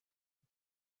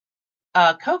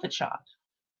a COVID shot.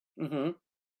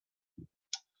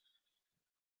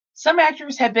 Some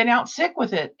actors have been out sick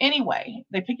with it anyway.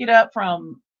 They pick it up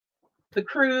from the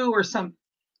crew or some,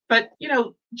 but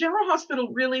General Hospital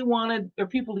really wanted their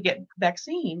people to get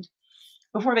vaccinated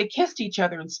before they kissed each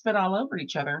other and spit all over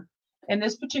each other. And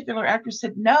this particular actor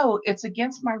said, "No, it's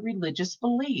against my religious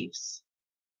beliefs."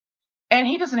 And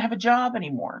he doesn't have a job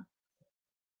anymore.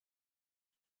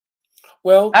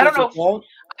 Well, I don't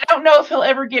know if he'll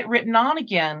ever get written on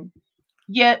again.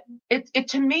 Yet it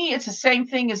to me, it's the same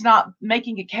thing as not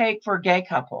making a cake for a gay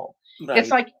couple. Right. It's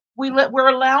like we're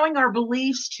allowing our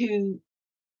beliefs to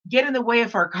get in the way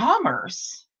of our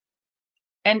commerce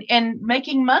and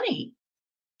making money.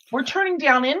 We're turning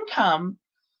down income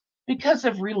because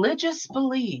of religious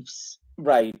beliefs.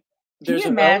 Right. There's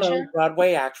a well-known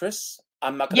Broadway actress.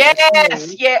 I'm not going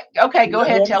to Okay, go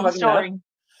ahead, tell the story.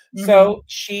 So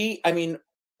she,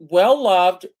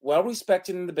 well-loved,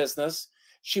 well-respected in the business.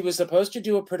 She was supposed to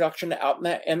do a production out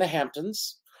in the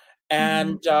Hamptons.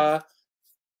 And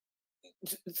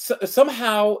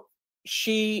somehow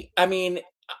she,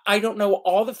 I don't know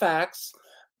all the facts,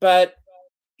 but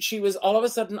she was all of a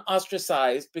sudden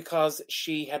ostracized because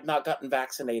she had not gotten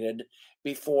vaccinated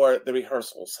before the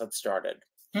rehearsals had started.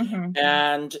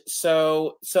 And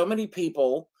so many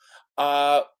people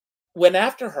went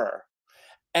after her,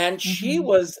 and she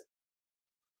was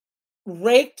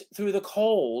raked through the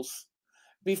coals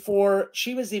before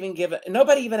she was even given.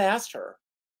 Nobody even asked her,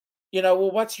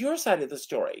 well, what's your side of the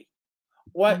story?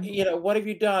 What, what have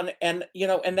you done? And,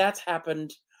 and that's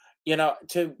happened,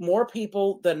 to more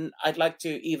people than I'd like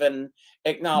to even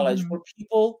acknowledge, where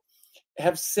people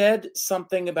have said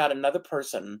something about another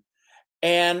person,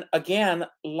 and again,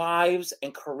 lives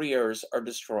and careers are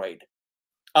destroyed.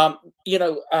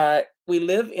 We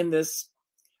live in this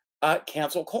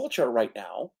cancel culture right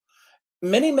now.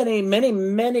 Many, many, many,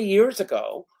 many years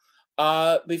ago,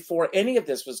 before any of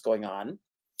this was going on,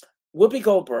 Whoopi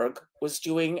Goldberg was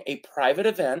doing a private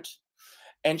event,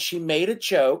 and she made a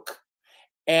joke.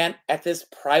 And at this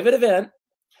private event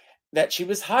that she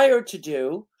was hired to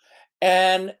do,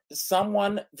 and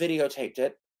someone videotaped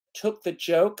it, took the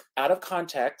joke out of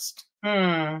context,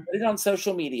 put it on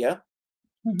social media.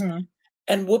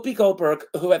 And Whoopi Goldberg,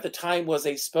 who at the time was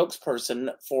a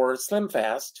spokesperson for Slim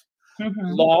Fast,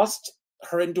 lost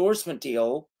her endorsement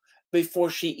deal before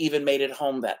she even made it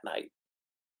home that night.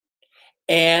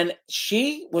 And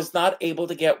she was not able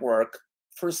to get work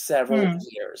for several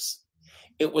years.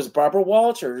 It was Barbara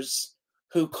Walters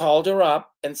who called her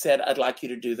up and said, "I'd like you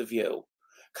to do The View,"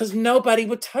 because nobody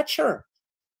would touch her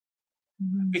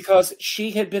because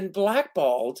she had been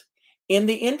blackballed in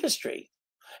the industry.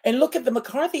 And look at the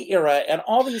McCarthy era and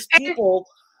all these people.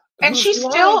 And she's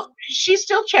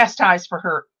still chastised for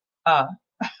her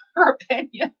her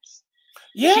opinions.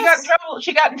 Yes.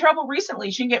 She got in trouble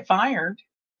recently. She can get fired.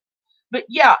 But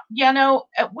yeah,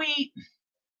 we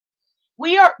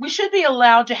should be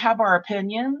allowed to have our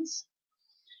opinions.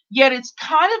 Yet it's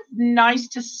kind of nice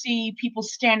to see people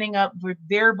standing up for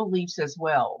their beliefs as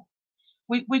well.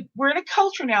 We're in a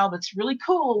culture now that's really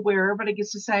cool where everybody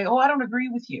gets to say, "Oh, I don't agree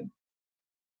with you."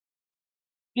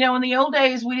 In the old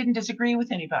days, we didn't disagree with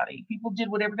anybody. People did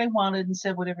whatever they wanted and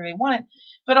said whatever they wanted.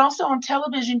 But also on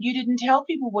television, you didn't tell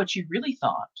people what you really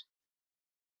thought.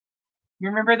 You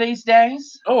remember these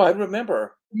days? Oh, I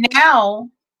remember. Now,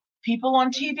 people on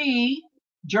TV,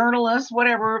 journalists,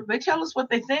 whatever, they tell us what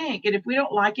they think. And if we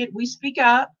don't like it, we speak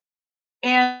up.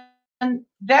 And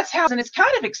that's how, and it's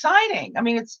kind of exciting. I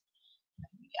mean, it's,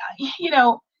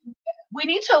 we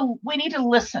need to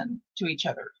listen to each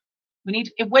other. We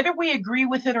need, whether we agree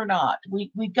with it or not,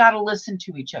 we've got to listen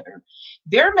to each other.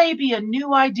 There may be a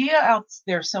new idea out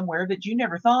there somewhere that you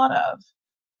never thought of.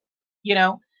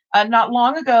 Not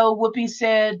long ago, Whoopi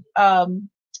said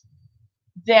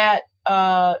that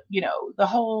the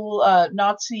whole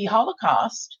Nazi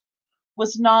Holocaust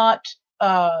was not.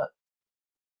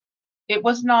 It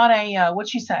was not a what'd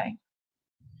she say?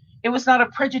 It was not a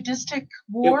prejudistic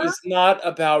war. It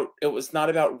was not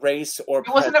about race or.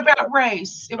 It wasn't about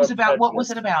race. It was about, what was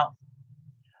it about?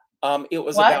 It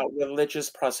was about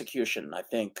religious prosecution. I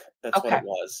think that's what it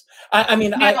was. I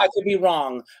mean, I could be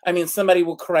wrong. I mean, somebody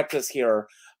will correct us here.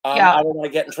 I don't want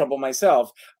to get in trouble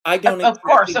myself. I don't. Of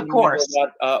course.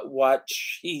 What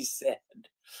she said.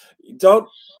 Don't.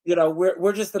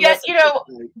 We're just the. Yet,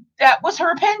 that was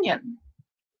her opinion.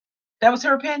 That was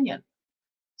her opinion.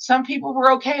 Some people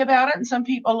were okay about it, and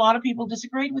a lot of people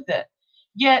disagreed with it.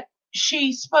 Yet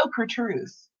she spoke her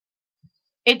truth.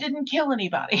 It didn't kill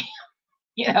anybody.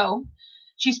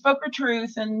 She spoke her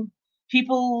truth, and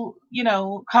people,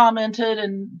 commented,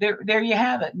 and there you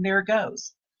have it, and there it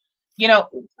goes.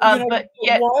 But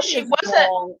yet she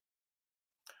wasn't.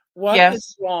 What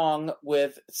is wrong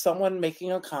with someone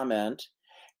making a comment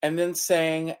and then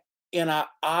saying,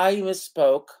 I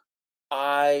misspoke,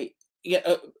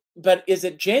 but is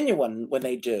it genuine when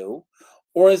they do,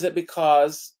 or is it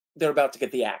because they're about to get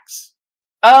the axe?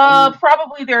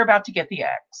 Probably they're about to get the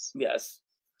axe. Yes.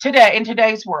 In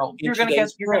today's world, you're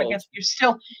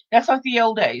still, that's like the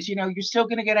old days, you're still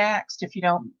going to get axed if you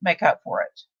don't make up for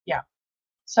it. Yeah.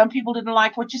 Some people didn't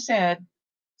like what you said.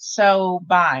 So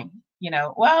bye,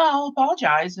 well, I'll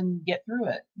apologize and get through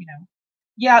it.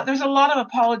 Yeah, there's a lot of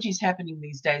apologies happening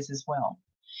these days as well.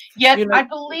 Yet I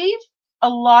believe a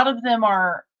lot of them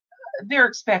they're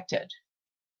expected.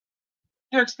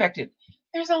 They're expected.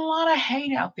 There's a lot of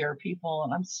hate out there, people,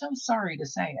 and I'm so sorry to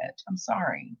say it. I'm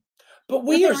sorry. But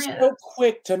we are so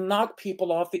quick to knock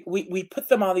people off. We put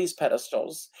them on these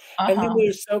pedestals, and then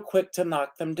we're so quick to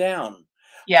knock them down.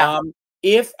 Yeah.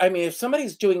 If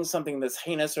somebody's doing something that's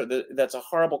heinous or that's a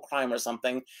horrible crime or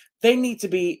something, they need to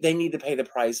pay the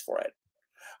price for it.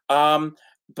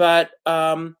 But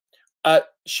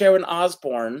Sharon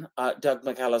Osbourne, Doug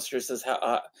McAllister says,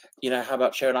 how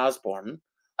about Sharon Osbourne?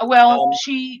 Well,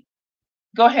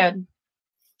 go ahead.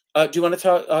 Do you want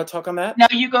to talk on that? No,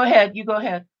 you go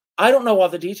ahead. I don't know all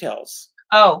the details.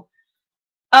 Oh,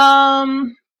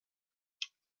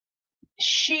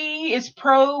 she is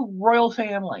pro royal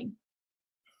family,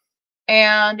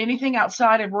 and anything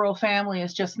outside of royal family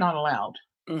is just not allowed.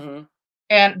 Mm-hmm.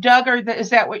 And Doug, is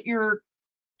that what you're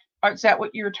Is that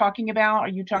what you're talking about? Are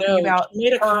you talking No, about she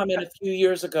made a her? comment a few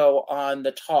years ago on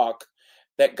the talk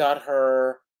that got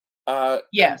her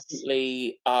Yes.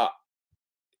 completely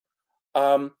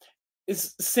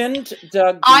send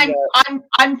Doug the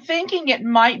I'm thinking it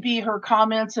might be her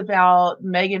comments about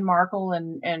Meghan Markle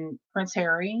and Prince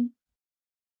Harry.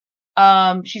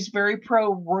 She's very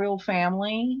pro royal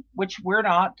family, which we're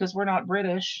not, because we're not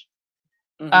British.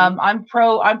 I'm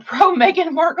pro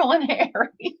Meghan Markle and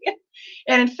Harry.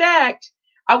 And in fact,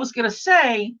 I was going to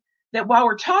say that while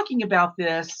we're talking about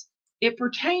this, it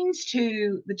pertains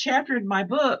to the chapter in my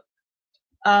book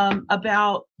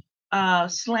about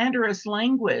slanderous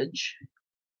language.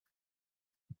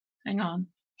 Hang on.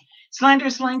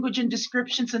 Slanderous language in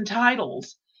descriptions and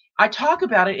titles. I talk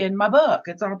about it in my book.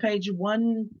 It's on page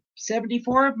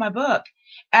 174 of my book.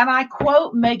 And I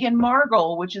quote Meghan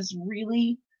Markle, which is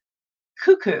really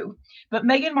cuckoo. But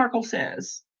Meghan Markle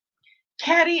says,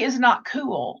 "Caddy is not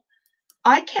cool.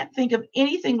 I can't think of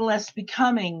anything less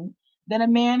becoming than a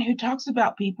man who talks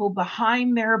about people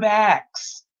behind their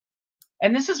backs."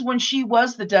 And this is when she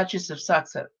was the Duchess of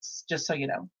Sussex, just so you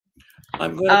know.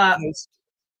 I'm going to post.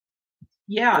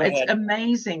 Yeah, it's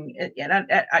amazing. And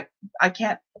I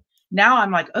can't, now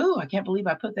I'm like, oh, I can't believe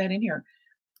I put that in here.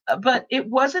 But it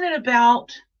wasn't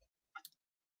about,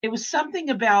 it was something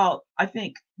about, I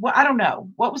think, well, I don't know.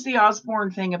 What was the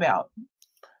Osborne thing about?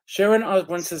 Sharon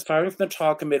Osborne says, firing from the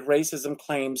talk amid racism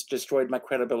claims destroyed my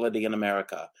credibility in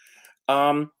America.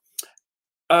 The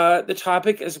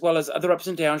topic, as well as other ups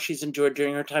and downs she's endured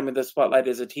during her time in the spotlight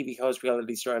as a TV host,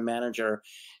 reality star, and manager,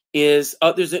 is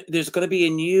there's going to be a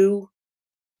new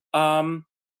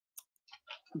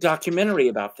documentary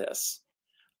about this.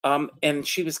 And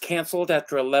she was canceled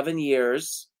after 11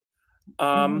 years.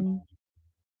 Let's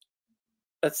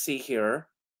see here.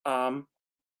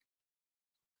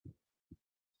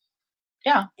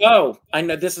 Yeah. Oh, I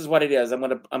know this is what it is. I'm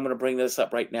gonna bring this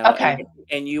up right now. Okay.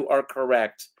 And you are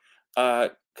correct,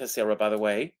 Casera, by the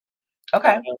way.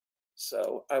 Okay.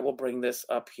 So I will bring this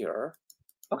up here.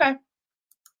 Okay.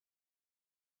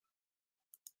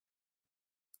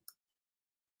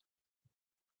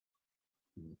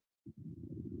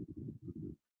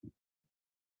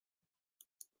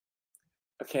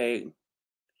 Okay.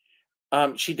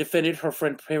 She defended her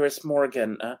friend Paris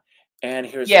Morgan, and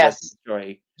here's the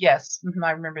story. Yes,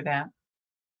 I remember that.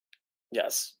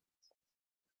 Yes.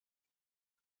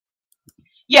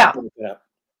 Yeah.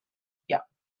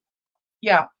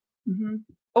 Yeah. Mm-hmm.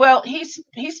 Well,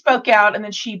 he spoke out, and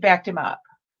then she backed him up.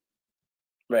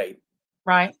 Right.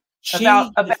 Right.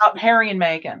 About Harry and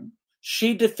Meghan.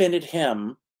 She defended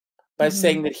him by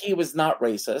saying that he was not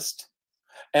racist,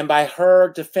 and by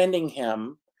her defending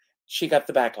him, she got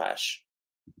the backlash,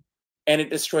 and it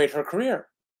destroyed her career.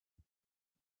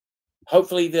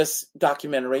 Hopefully this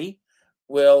documentary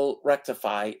will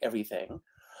rectify everything.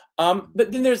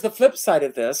 But then there's the flip side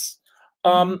of this.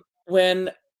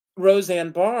 When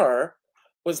Roseanne Barr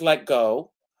was let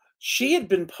go, she had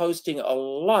been posting a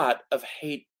lot of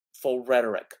hateful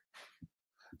rhetoric.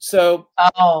 So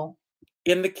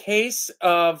in the case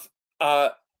of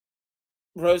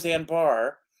Roseanne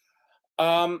Barr,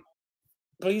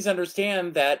 please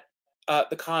understand that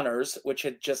The Conners, which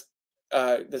had just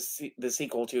the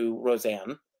sequel to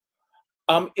Roseanne,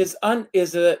 is under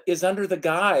the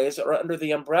guise or under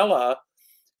the umbrella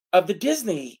of the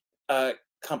Disney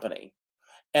company,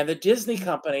 and the Disney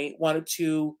company wanted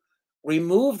to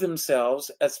remove themselves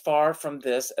as far from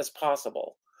this as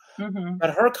possible.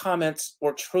 But her comments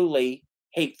were truly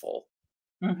hateful,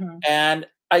 and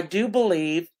I do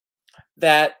believe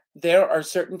that there are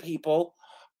certain people.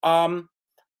 I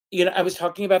was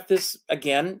talking about this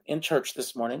again in church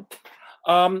this morning.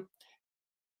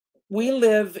 We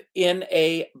live in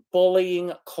a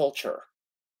bullying culture.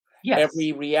 Yes.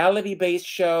 Every reality-based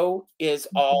show is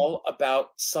all about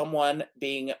someone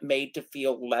being made to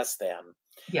feel less than.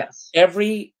 Yes.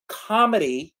 Every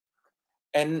comedy,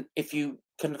 and if you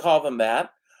can call them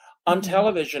that, on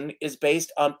television is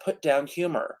based on put-down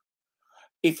humor.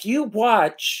 If you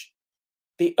watch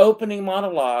the opening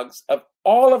monologues of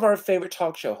all of our favorite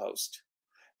talk show hosts,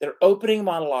 their opening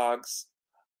monologues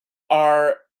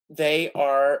are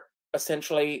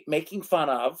essentially making fun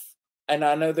of, and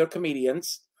I know they're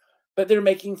comedians, but they're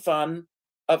making fun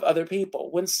of other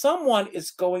people. When someone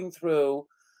is going through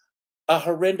a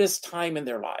horrendous time in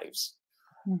their lives,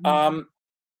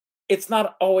 it's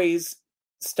not always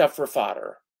stuff for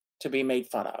fodder to be made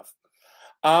fun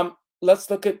of. Let's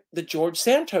look at the George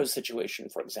Santos situation,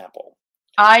 for example.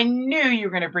 I knew you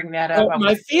were going to bring that up.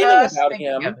 My feeling about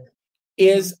him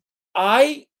is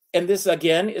and this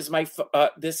again is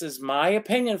this is my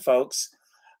opinion, folks.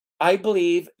 I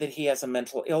believe that he has a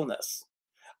mental illness.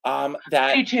 I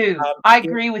That do too. um, I it,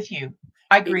 agree with you.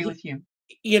 I agree he, with you.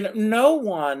 no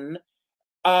one,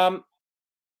 um,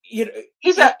 you know,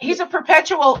 He's a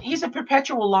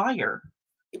perpetual liar.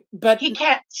 but He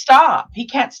can't stop. He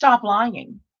can't stop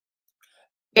lying.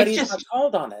 It's he's not just,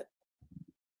 called on it.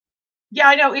 yeah,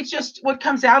 I know. It's just what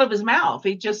comes out of his mouth.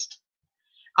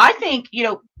 I think,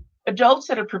 adults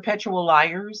that are perpetual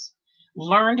liars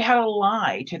learned how to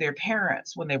lie to their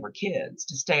parents when they were kids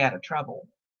to stay out of trouble.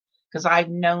 Because I've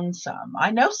known some.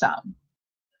 I know some.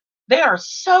 They are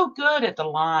so good at the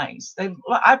lies.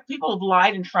 People have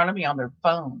lied in front of me on their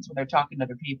phones when they're talking to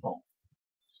other people.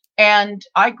 And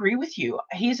I agree with you.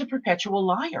 He's a perpetual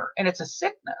liar, and it's a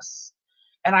sickness.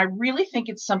 And I really think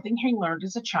it's something he learned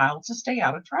as a child to stay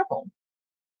out of trouble.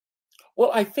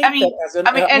 Well, I I think that mean, as an,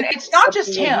 I mean, I and think it's it's not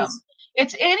just something that him.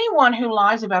 It's anyone who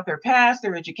lies about their past,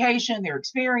 their education, their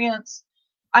experience.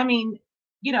 I mean,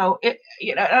 I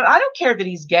don't care that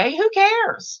he's gay. Who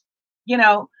cares?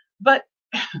 But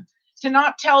to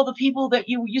not tell the people that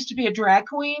you used to be a drag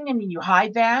queen, I mean, you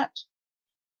hide that,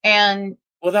 and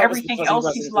well, that was everything because he else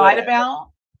he's wasn't good lied at it.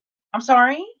 about. I'm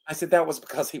sorry? I said that was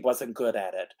because he wasn't good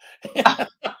at it.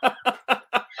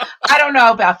 I don't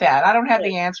know about that. I don't have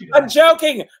the answer to I'm that.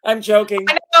 joking. I'm joking.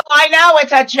 I know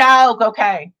it's a joke.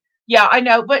 Okay. Yeah, I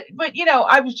know. But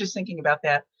I was just thinking about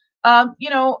that.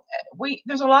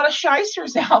 There's a lot of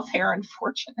shysters out there,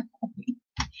 unfortunately.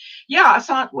 Yeah,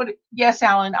 yes,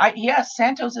 Alan. Yes,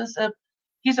 Santos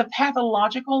he's a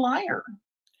pathological liar.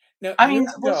 Now, I mean,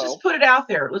 years let's just ago, put it out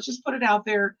there. Let's just put it out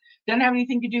there. Doesn't have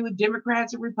anything to do with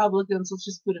Democrats or Republicans. Let's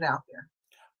just put it out there.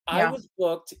 I Yeah. was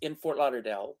booked in Fort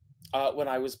Lauderdale when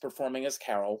I was performing as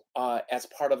Carol as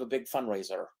part of a big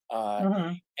fundraiser.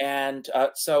 Mm-hmm. And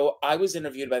so I was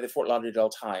interviewed by the Fort Lauderdale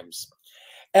Times.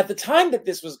 At the time that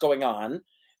this was going on,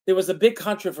 there was a big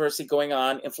controversy going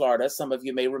on in Florida. Some of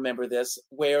you may remember this,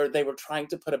 where they were trying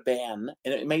to put a ban,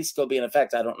 and it may still be in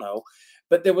effect, I don't know.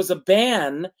 But there was a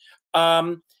ban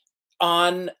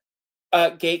on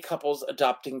gay couples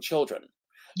adopting children.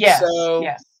 Yes. So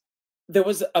Yes. there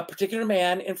was a particular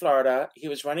man in Florida. He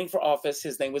was running for office.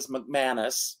 His name was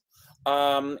McManus.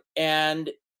 And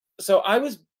so I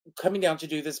was coming down to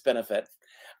do this benefit.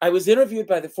 I was interviewed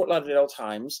by the Fort Lauderdale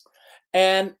Times,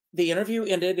 and the interview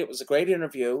ended. It was a great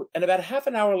interview. And about half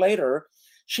an hour later,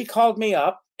 she called me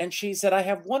up and she said, I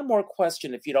have one more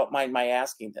question, if you don't mind my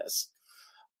asking this.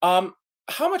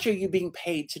 How much are you being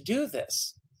paid to do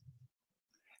this?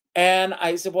 And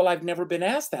I said, well, I've never been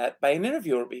asked that by an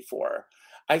interviewer before.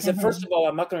 I said, first of all,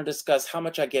 I'm not going to discuss how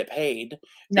much I get paid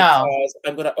because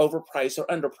I'm going to overprice or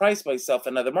underprice myself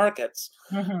in other markets.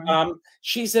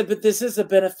 She said, but this is a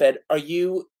benefit. Are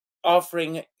you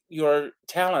offering your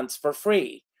talents for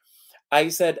free? I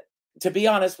said, to be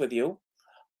honest with you,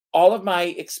 all of my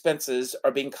expenses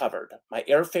are being covered. My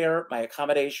airfare, my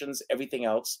accommodations, everything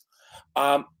else.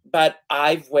 But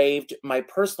I've waived my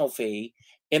personal fee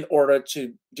in order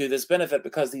to do this benefit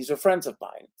because these are friends of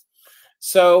mine.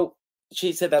 So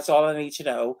she said, that's all I need to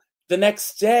know. The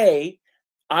next day,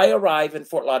 I arrive in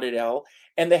Fort Lauderdale,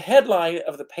 and the headline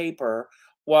of the paper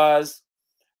was,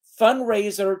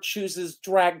 Fundraiser Chooses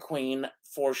Drag Queen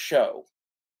for Show.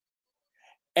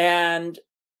 And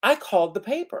I called the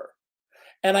paper.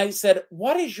 And I said,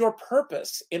 what is your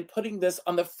purpose in putting this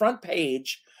on the front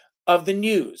page of the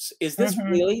news? Is this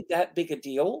really that big a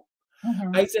deal?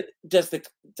 I said, does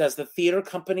the theater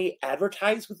company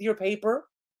advertise with your paper?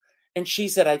 And she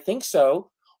said, I think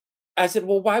so. I said,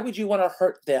 well, why would you want to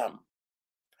hurt them?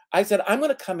 I said, I'm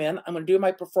going to come in, I'm going to do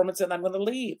my performance, and I'm going to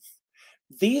leave.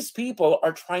 These people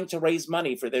are trying to raise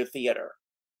money for their theater.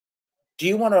 Do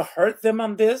you want to hurt them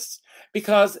on this?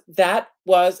 Because that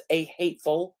was a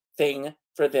hateful thing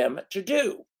for them to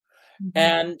do.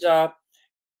 And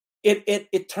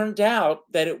it turned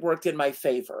out that it worked in my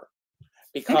favor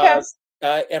because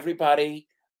everybody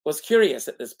was curious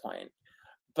at this point.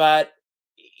 But,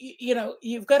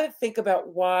 you've got to think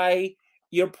about why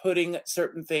you're putting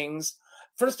certain things.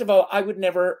 First of all, I would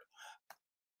never,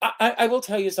 I will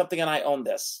tell you something, and I own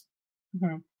this.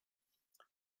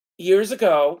 Years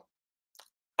ago,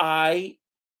 I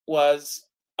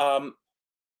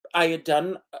had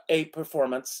done a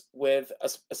performance with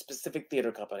a specific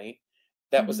theater company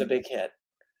that was a big hit.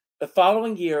 The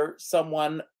following year,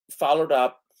 someone followed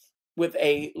up with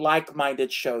a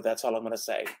like-minded show. That's all I'm going to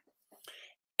say.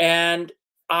 And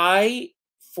I,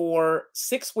 for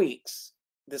 6 weeks,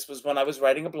 this was when I was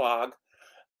writing a blog,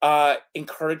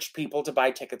 encouraged people to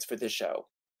buy tickets for this show.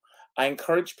 I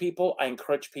encouraged people. I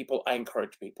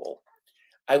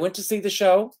went to see the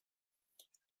show.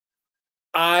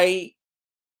 I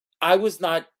was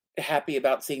not happy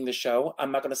about seeing the show.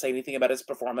 I'm not going to say anything about his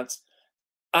performance.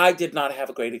 I did not have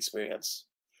a great experience.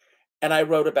 And I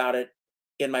wrote about it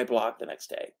in my blog the next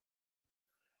day.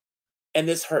 And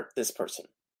this hurt this person.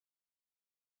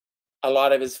 A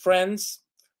lot of his friends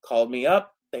called me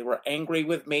up. They were angry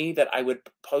with me that I would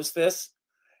post this.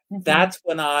 Mm-hmm. That's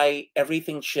when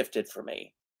everything shifted for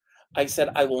me. I said,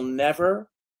 I will never,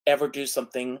 ever do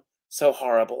something so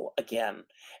horrible again.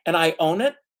 And I own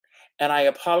it. And I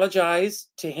apologize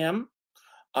to him,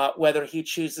 whether he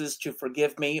chooses to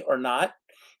forgive me or not.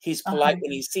 He's polite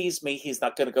when he sees me. He's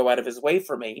not going to go out of his way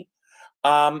for me.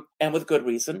 And with good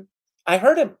reason. I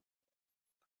hurt him.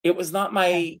 It was not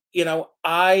my,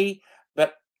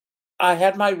 but I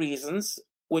had my reasons,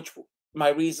 which my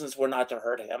reasons were not to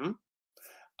hurt him,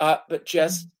 but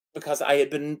just because I had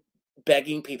been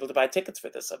begging people to buy tickets for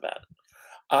this event.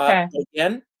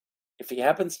 Again, if he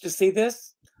happens to see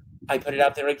this, I put it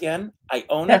out there again. I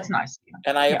own it. That's nice.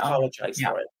 And I apologize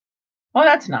for it. Well,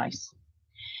 that's nice.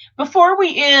 Before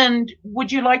we end,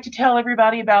 would you like to tell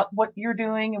everybody about what you're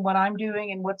doing and what I'm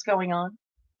doing and what's going on?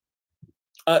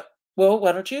 Well,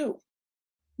 why don't you?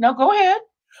 No, go ahead.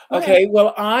 Okay.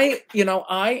 Well, I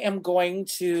am going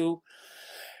to,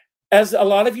 as a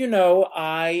lot of you know,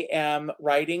 I am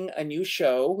writing a new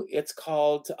show. It's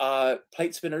called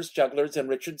Plate Spinners, Jugglers, and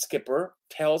Richard Skipper,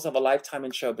 Tales of a Lifetime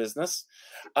in Show Business.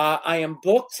 I am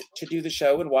booked to do the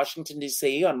show in Washington,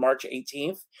 D.C. on March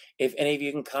 18th. If any of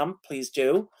you can come, please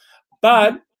do.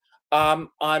 But on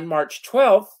March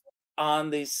 12th, on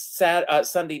the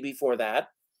Sunday before that,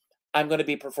 I'm going to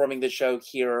be performing the show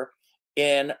here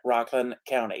in Rockland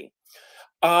County.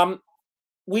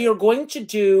 We are going to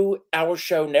do our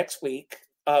show next week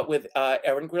with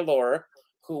Erin Grillor,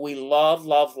 who we love,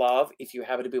 love, love. If you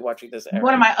happen to be watching this, Erin.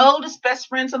 One of my oldest best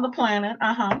friends on the planet.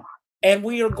 And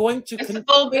we are going to it's the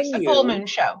full moon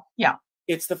show. Yeah.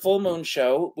 It's the full moon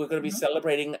show. We're going to be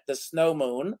celebrating the snow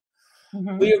moon.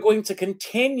 We are going to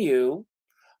continue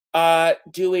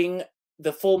doing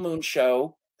the full moon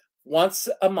show once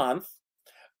a month,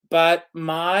 but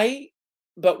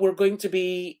we're going to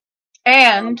be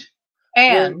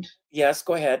yes,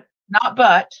 go ahead. Not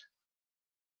but.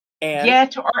 And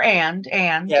yet or and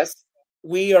yes,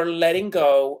 we are letting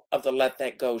go of the Let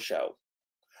That Go show.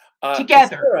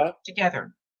 Together.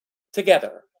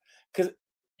 Because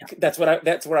that's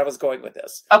where I was going with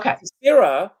this. Okay.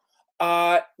 Sarah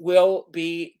will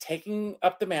be taking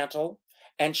up the mantle,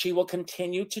 and she will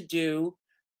continue to do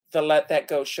the Let That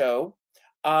Go show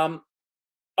on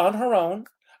her own.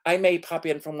 I may pop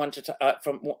in from once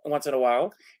in a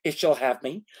while if she'll have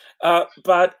me,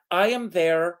 but I am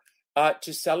there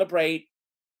to celebrate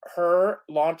her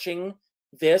launching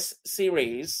this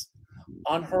series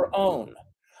on her own.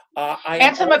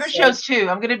 And some other shows too.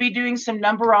 I'm going to be doing some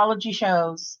numberology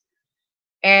shows,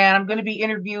 and I'm going to be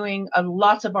interviewing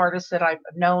lots of artists that I've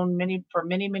known for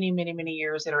many, many, many, many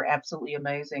years that are absolutely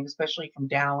amazing, especially from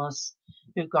Dallas,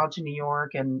 who've gone to New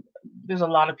York, and there's a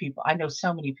lot of people. I know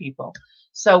so many people.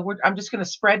 So I'm just going to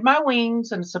spread my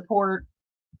wings and support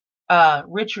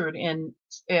Richard in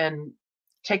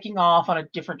taking off on a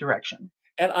different direction.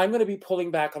 And I'm going to be pulling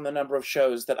back on the number of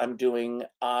shows that I'm doing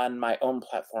on my own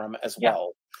platform as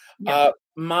well. Yeah.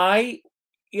 And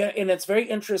it's very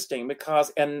interesting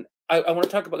because, and I want to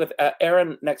talk about with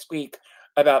Erin next week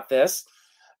about this,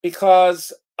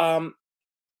 because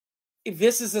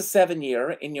this is a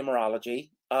 7-year in numerology,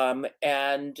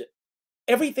 and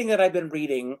everything that I've been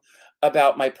reading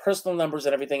about my personal numbers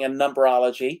and everything and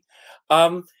numerology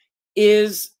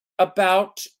is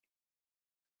about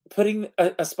putting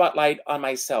a spotlight on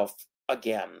myself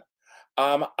again.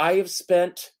 I have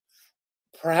spent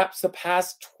perhaps the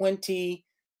past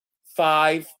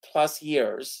 25 plus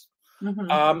years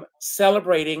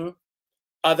celebrating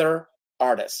other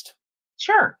artists.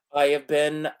 Sure. I have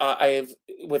been,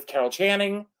 with Carol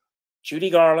Channing, Judy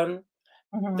Garland,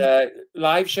 the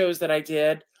live shows that I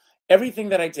did, everything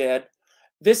that I did.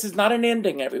 This is not an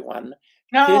ending, everyone.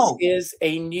 No. This is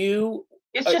a new.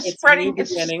 It's just spreading.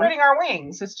 It's just spreading our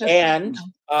wings. It's just. And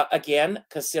again,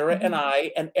 Kasira and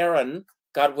I and Erin,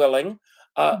 God willing,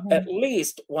 at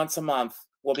least once a month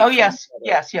we'll be. Oh yes,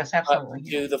 absolutely.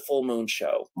 Do the full moon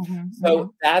show.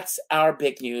 So that's our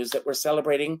big news that we're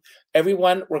celebrating.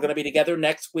 Everyone, we're going to be together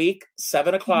next week,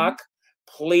 7:00.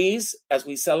 Please, as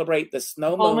we celebrate the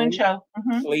snow moon show,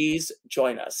 please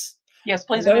join us. Yes,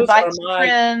 please invite some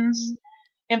friends.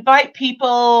 Invite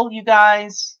people, you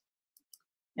guys.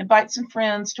 Invite some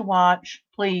friends to watch,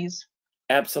 please.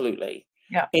 Absolutely.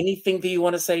 Yeah. Anything that you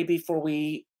want to say before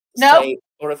we say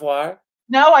au revoir?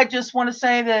 No, I just want to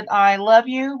say that I love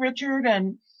you, Richard,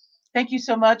 and thank you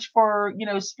so much for,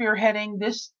 spearheading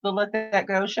the Let That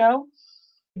Go show.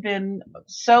 been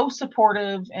so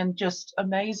supportive and just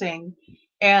amazing.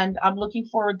 And I'm looking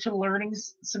forward to learning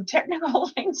some technical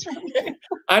things from you.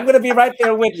 I'm going to be right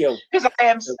there with you. Because I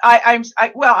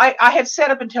have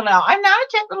said up until now, I'm not a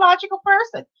technological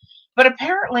person, but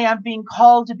apparently I'm being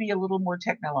called to be a little more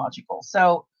technological.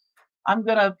 So I'm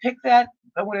going to pick that.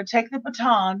 I'm going to take the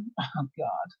baton. Oh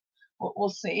God, we'll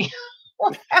see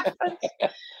what happens.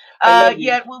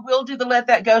 Yeah, we will do the Let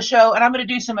That Go show, and I'm going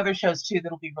to do some other shows too.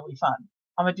 That'll be really fun.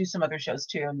 I'm going to do some other shows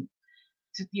too, and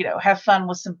to, have fun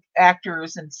with some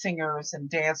actors and singers and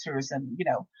dancers, and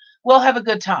we'll have a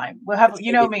good time. We'll have, me.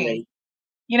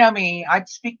 You know me. I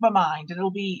speak my mind. It'll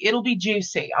be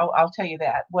juicy. I'll tell you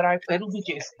that. It'll be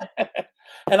juicy.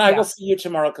 And I will see you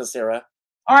tomorrow, Cassira.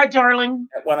 All right, darling.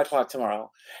 At 1:00 tomorrow.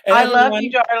 And I love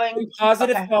you, darling.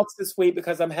 Positive thoughts this week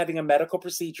because I'm having a medical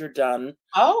procedure done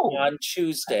on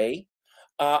Tuesday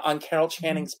on Carol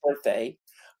Channing's birthday.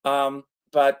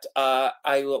 But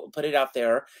I will put it out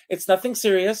there. It's nothing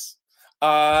serious.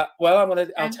 Well,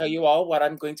 I'll tell you all what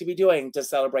I'm going to be doing to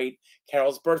celebrate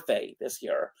Carol's birthday this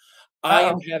year. I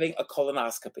am having a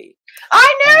colonoscopy.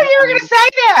 I knew you were going to say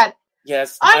that.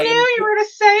 Yes. I knew you were going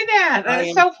to say that.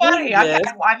 That's so funny.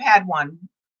 I've had one.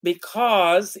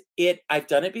 Because I've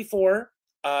done it before.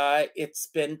 It's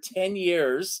been 10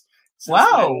 years since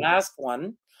my last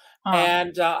one.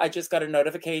 And I just got a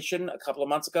notification a couple of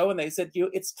months ago, and they said,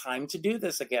 it's time to do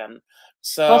this again.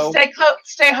 So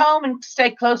stay home and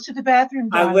stay close to the bathroom,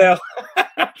 darling. I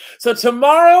will. So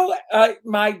tomorrow,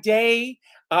 my day,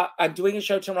 I'm doing a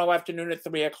show tomorrow afternoon at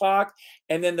 3:00,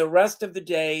 and then the rest of the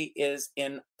day is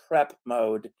in prep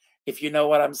mode. If you know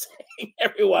what I'm saying,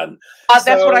 everyone.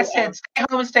 That's what I said. Stay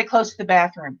home and stay close to the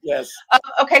bathroom. Yes.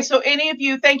 Okay, so any of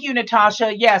you, thank you,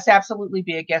 Natasha. Yes, absolutely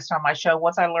be a guest on my show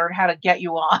once I learn how to get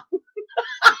you on.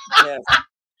 Yes.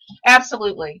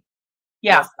 Absolutely.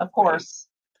 Yeah, yes, of course.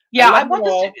 Yeah, I want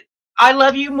this to I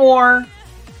love you more.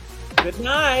 Good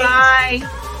night.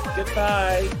 Bye.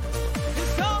 Goodbye.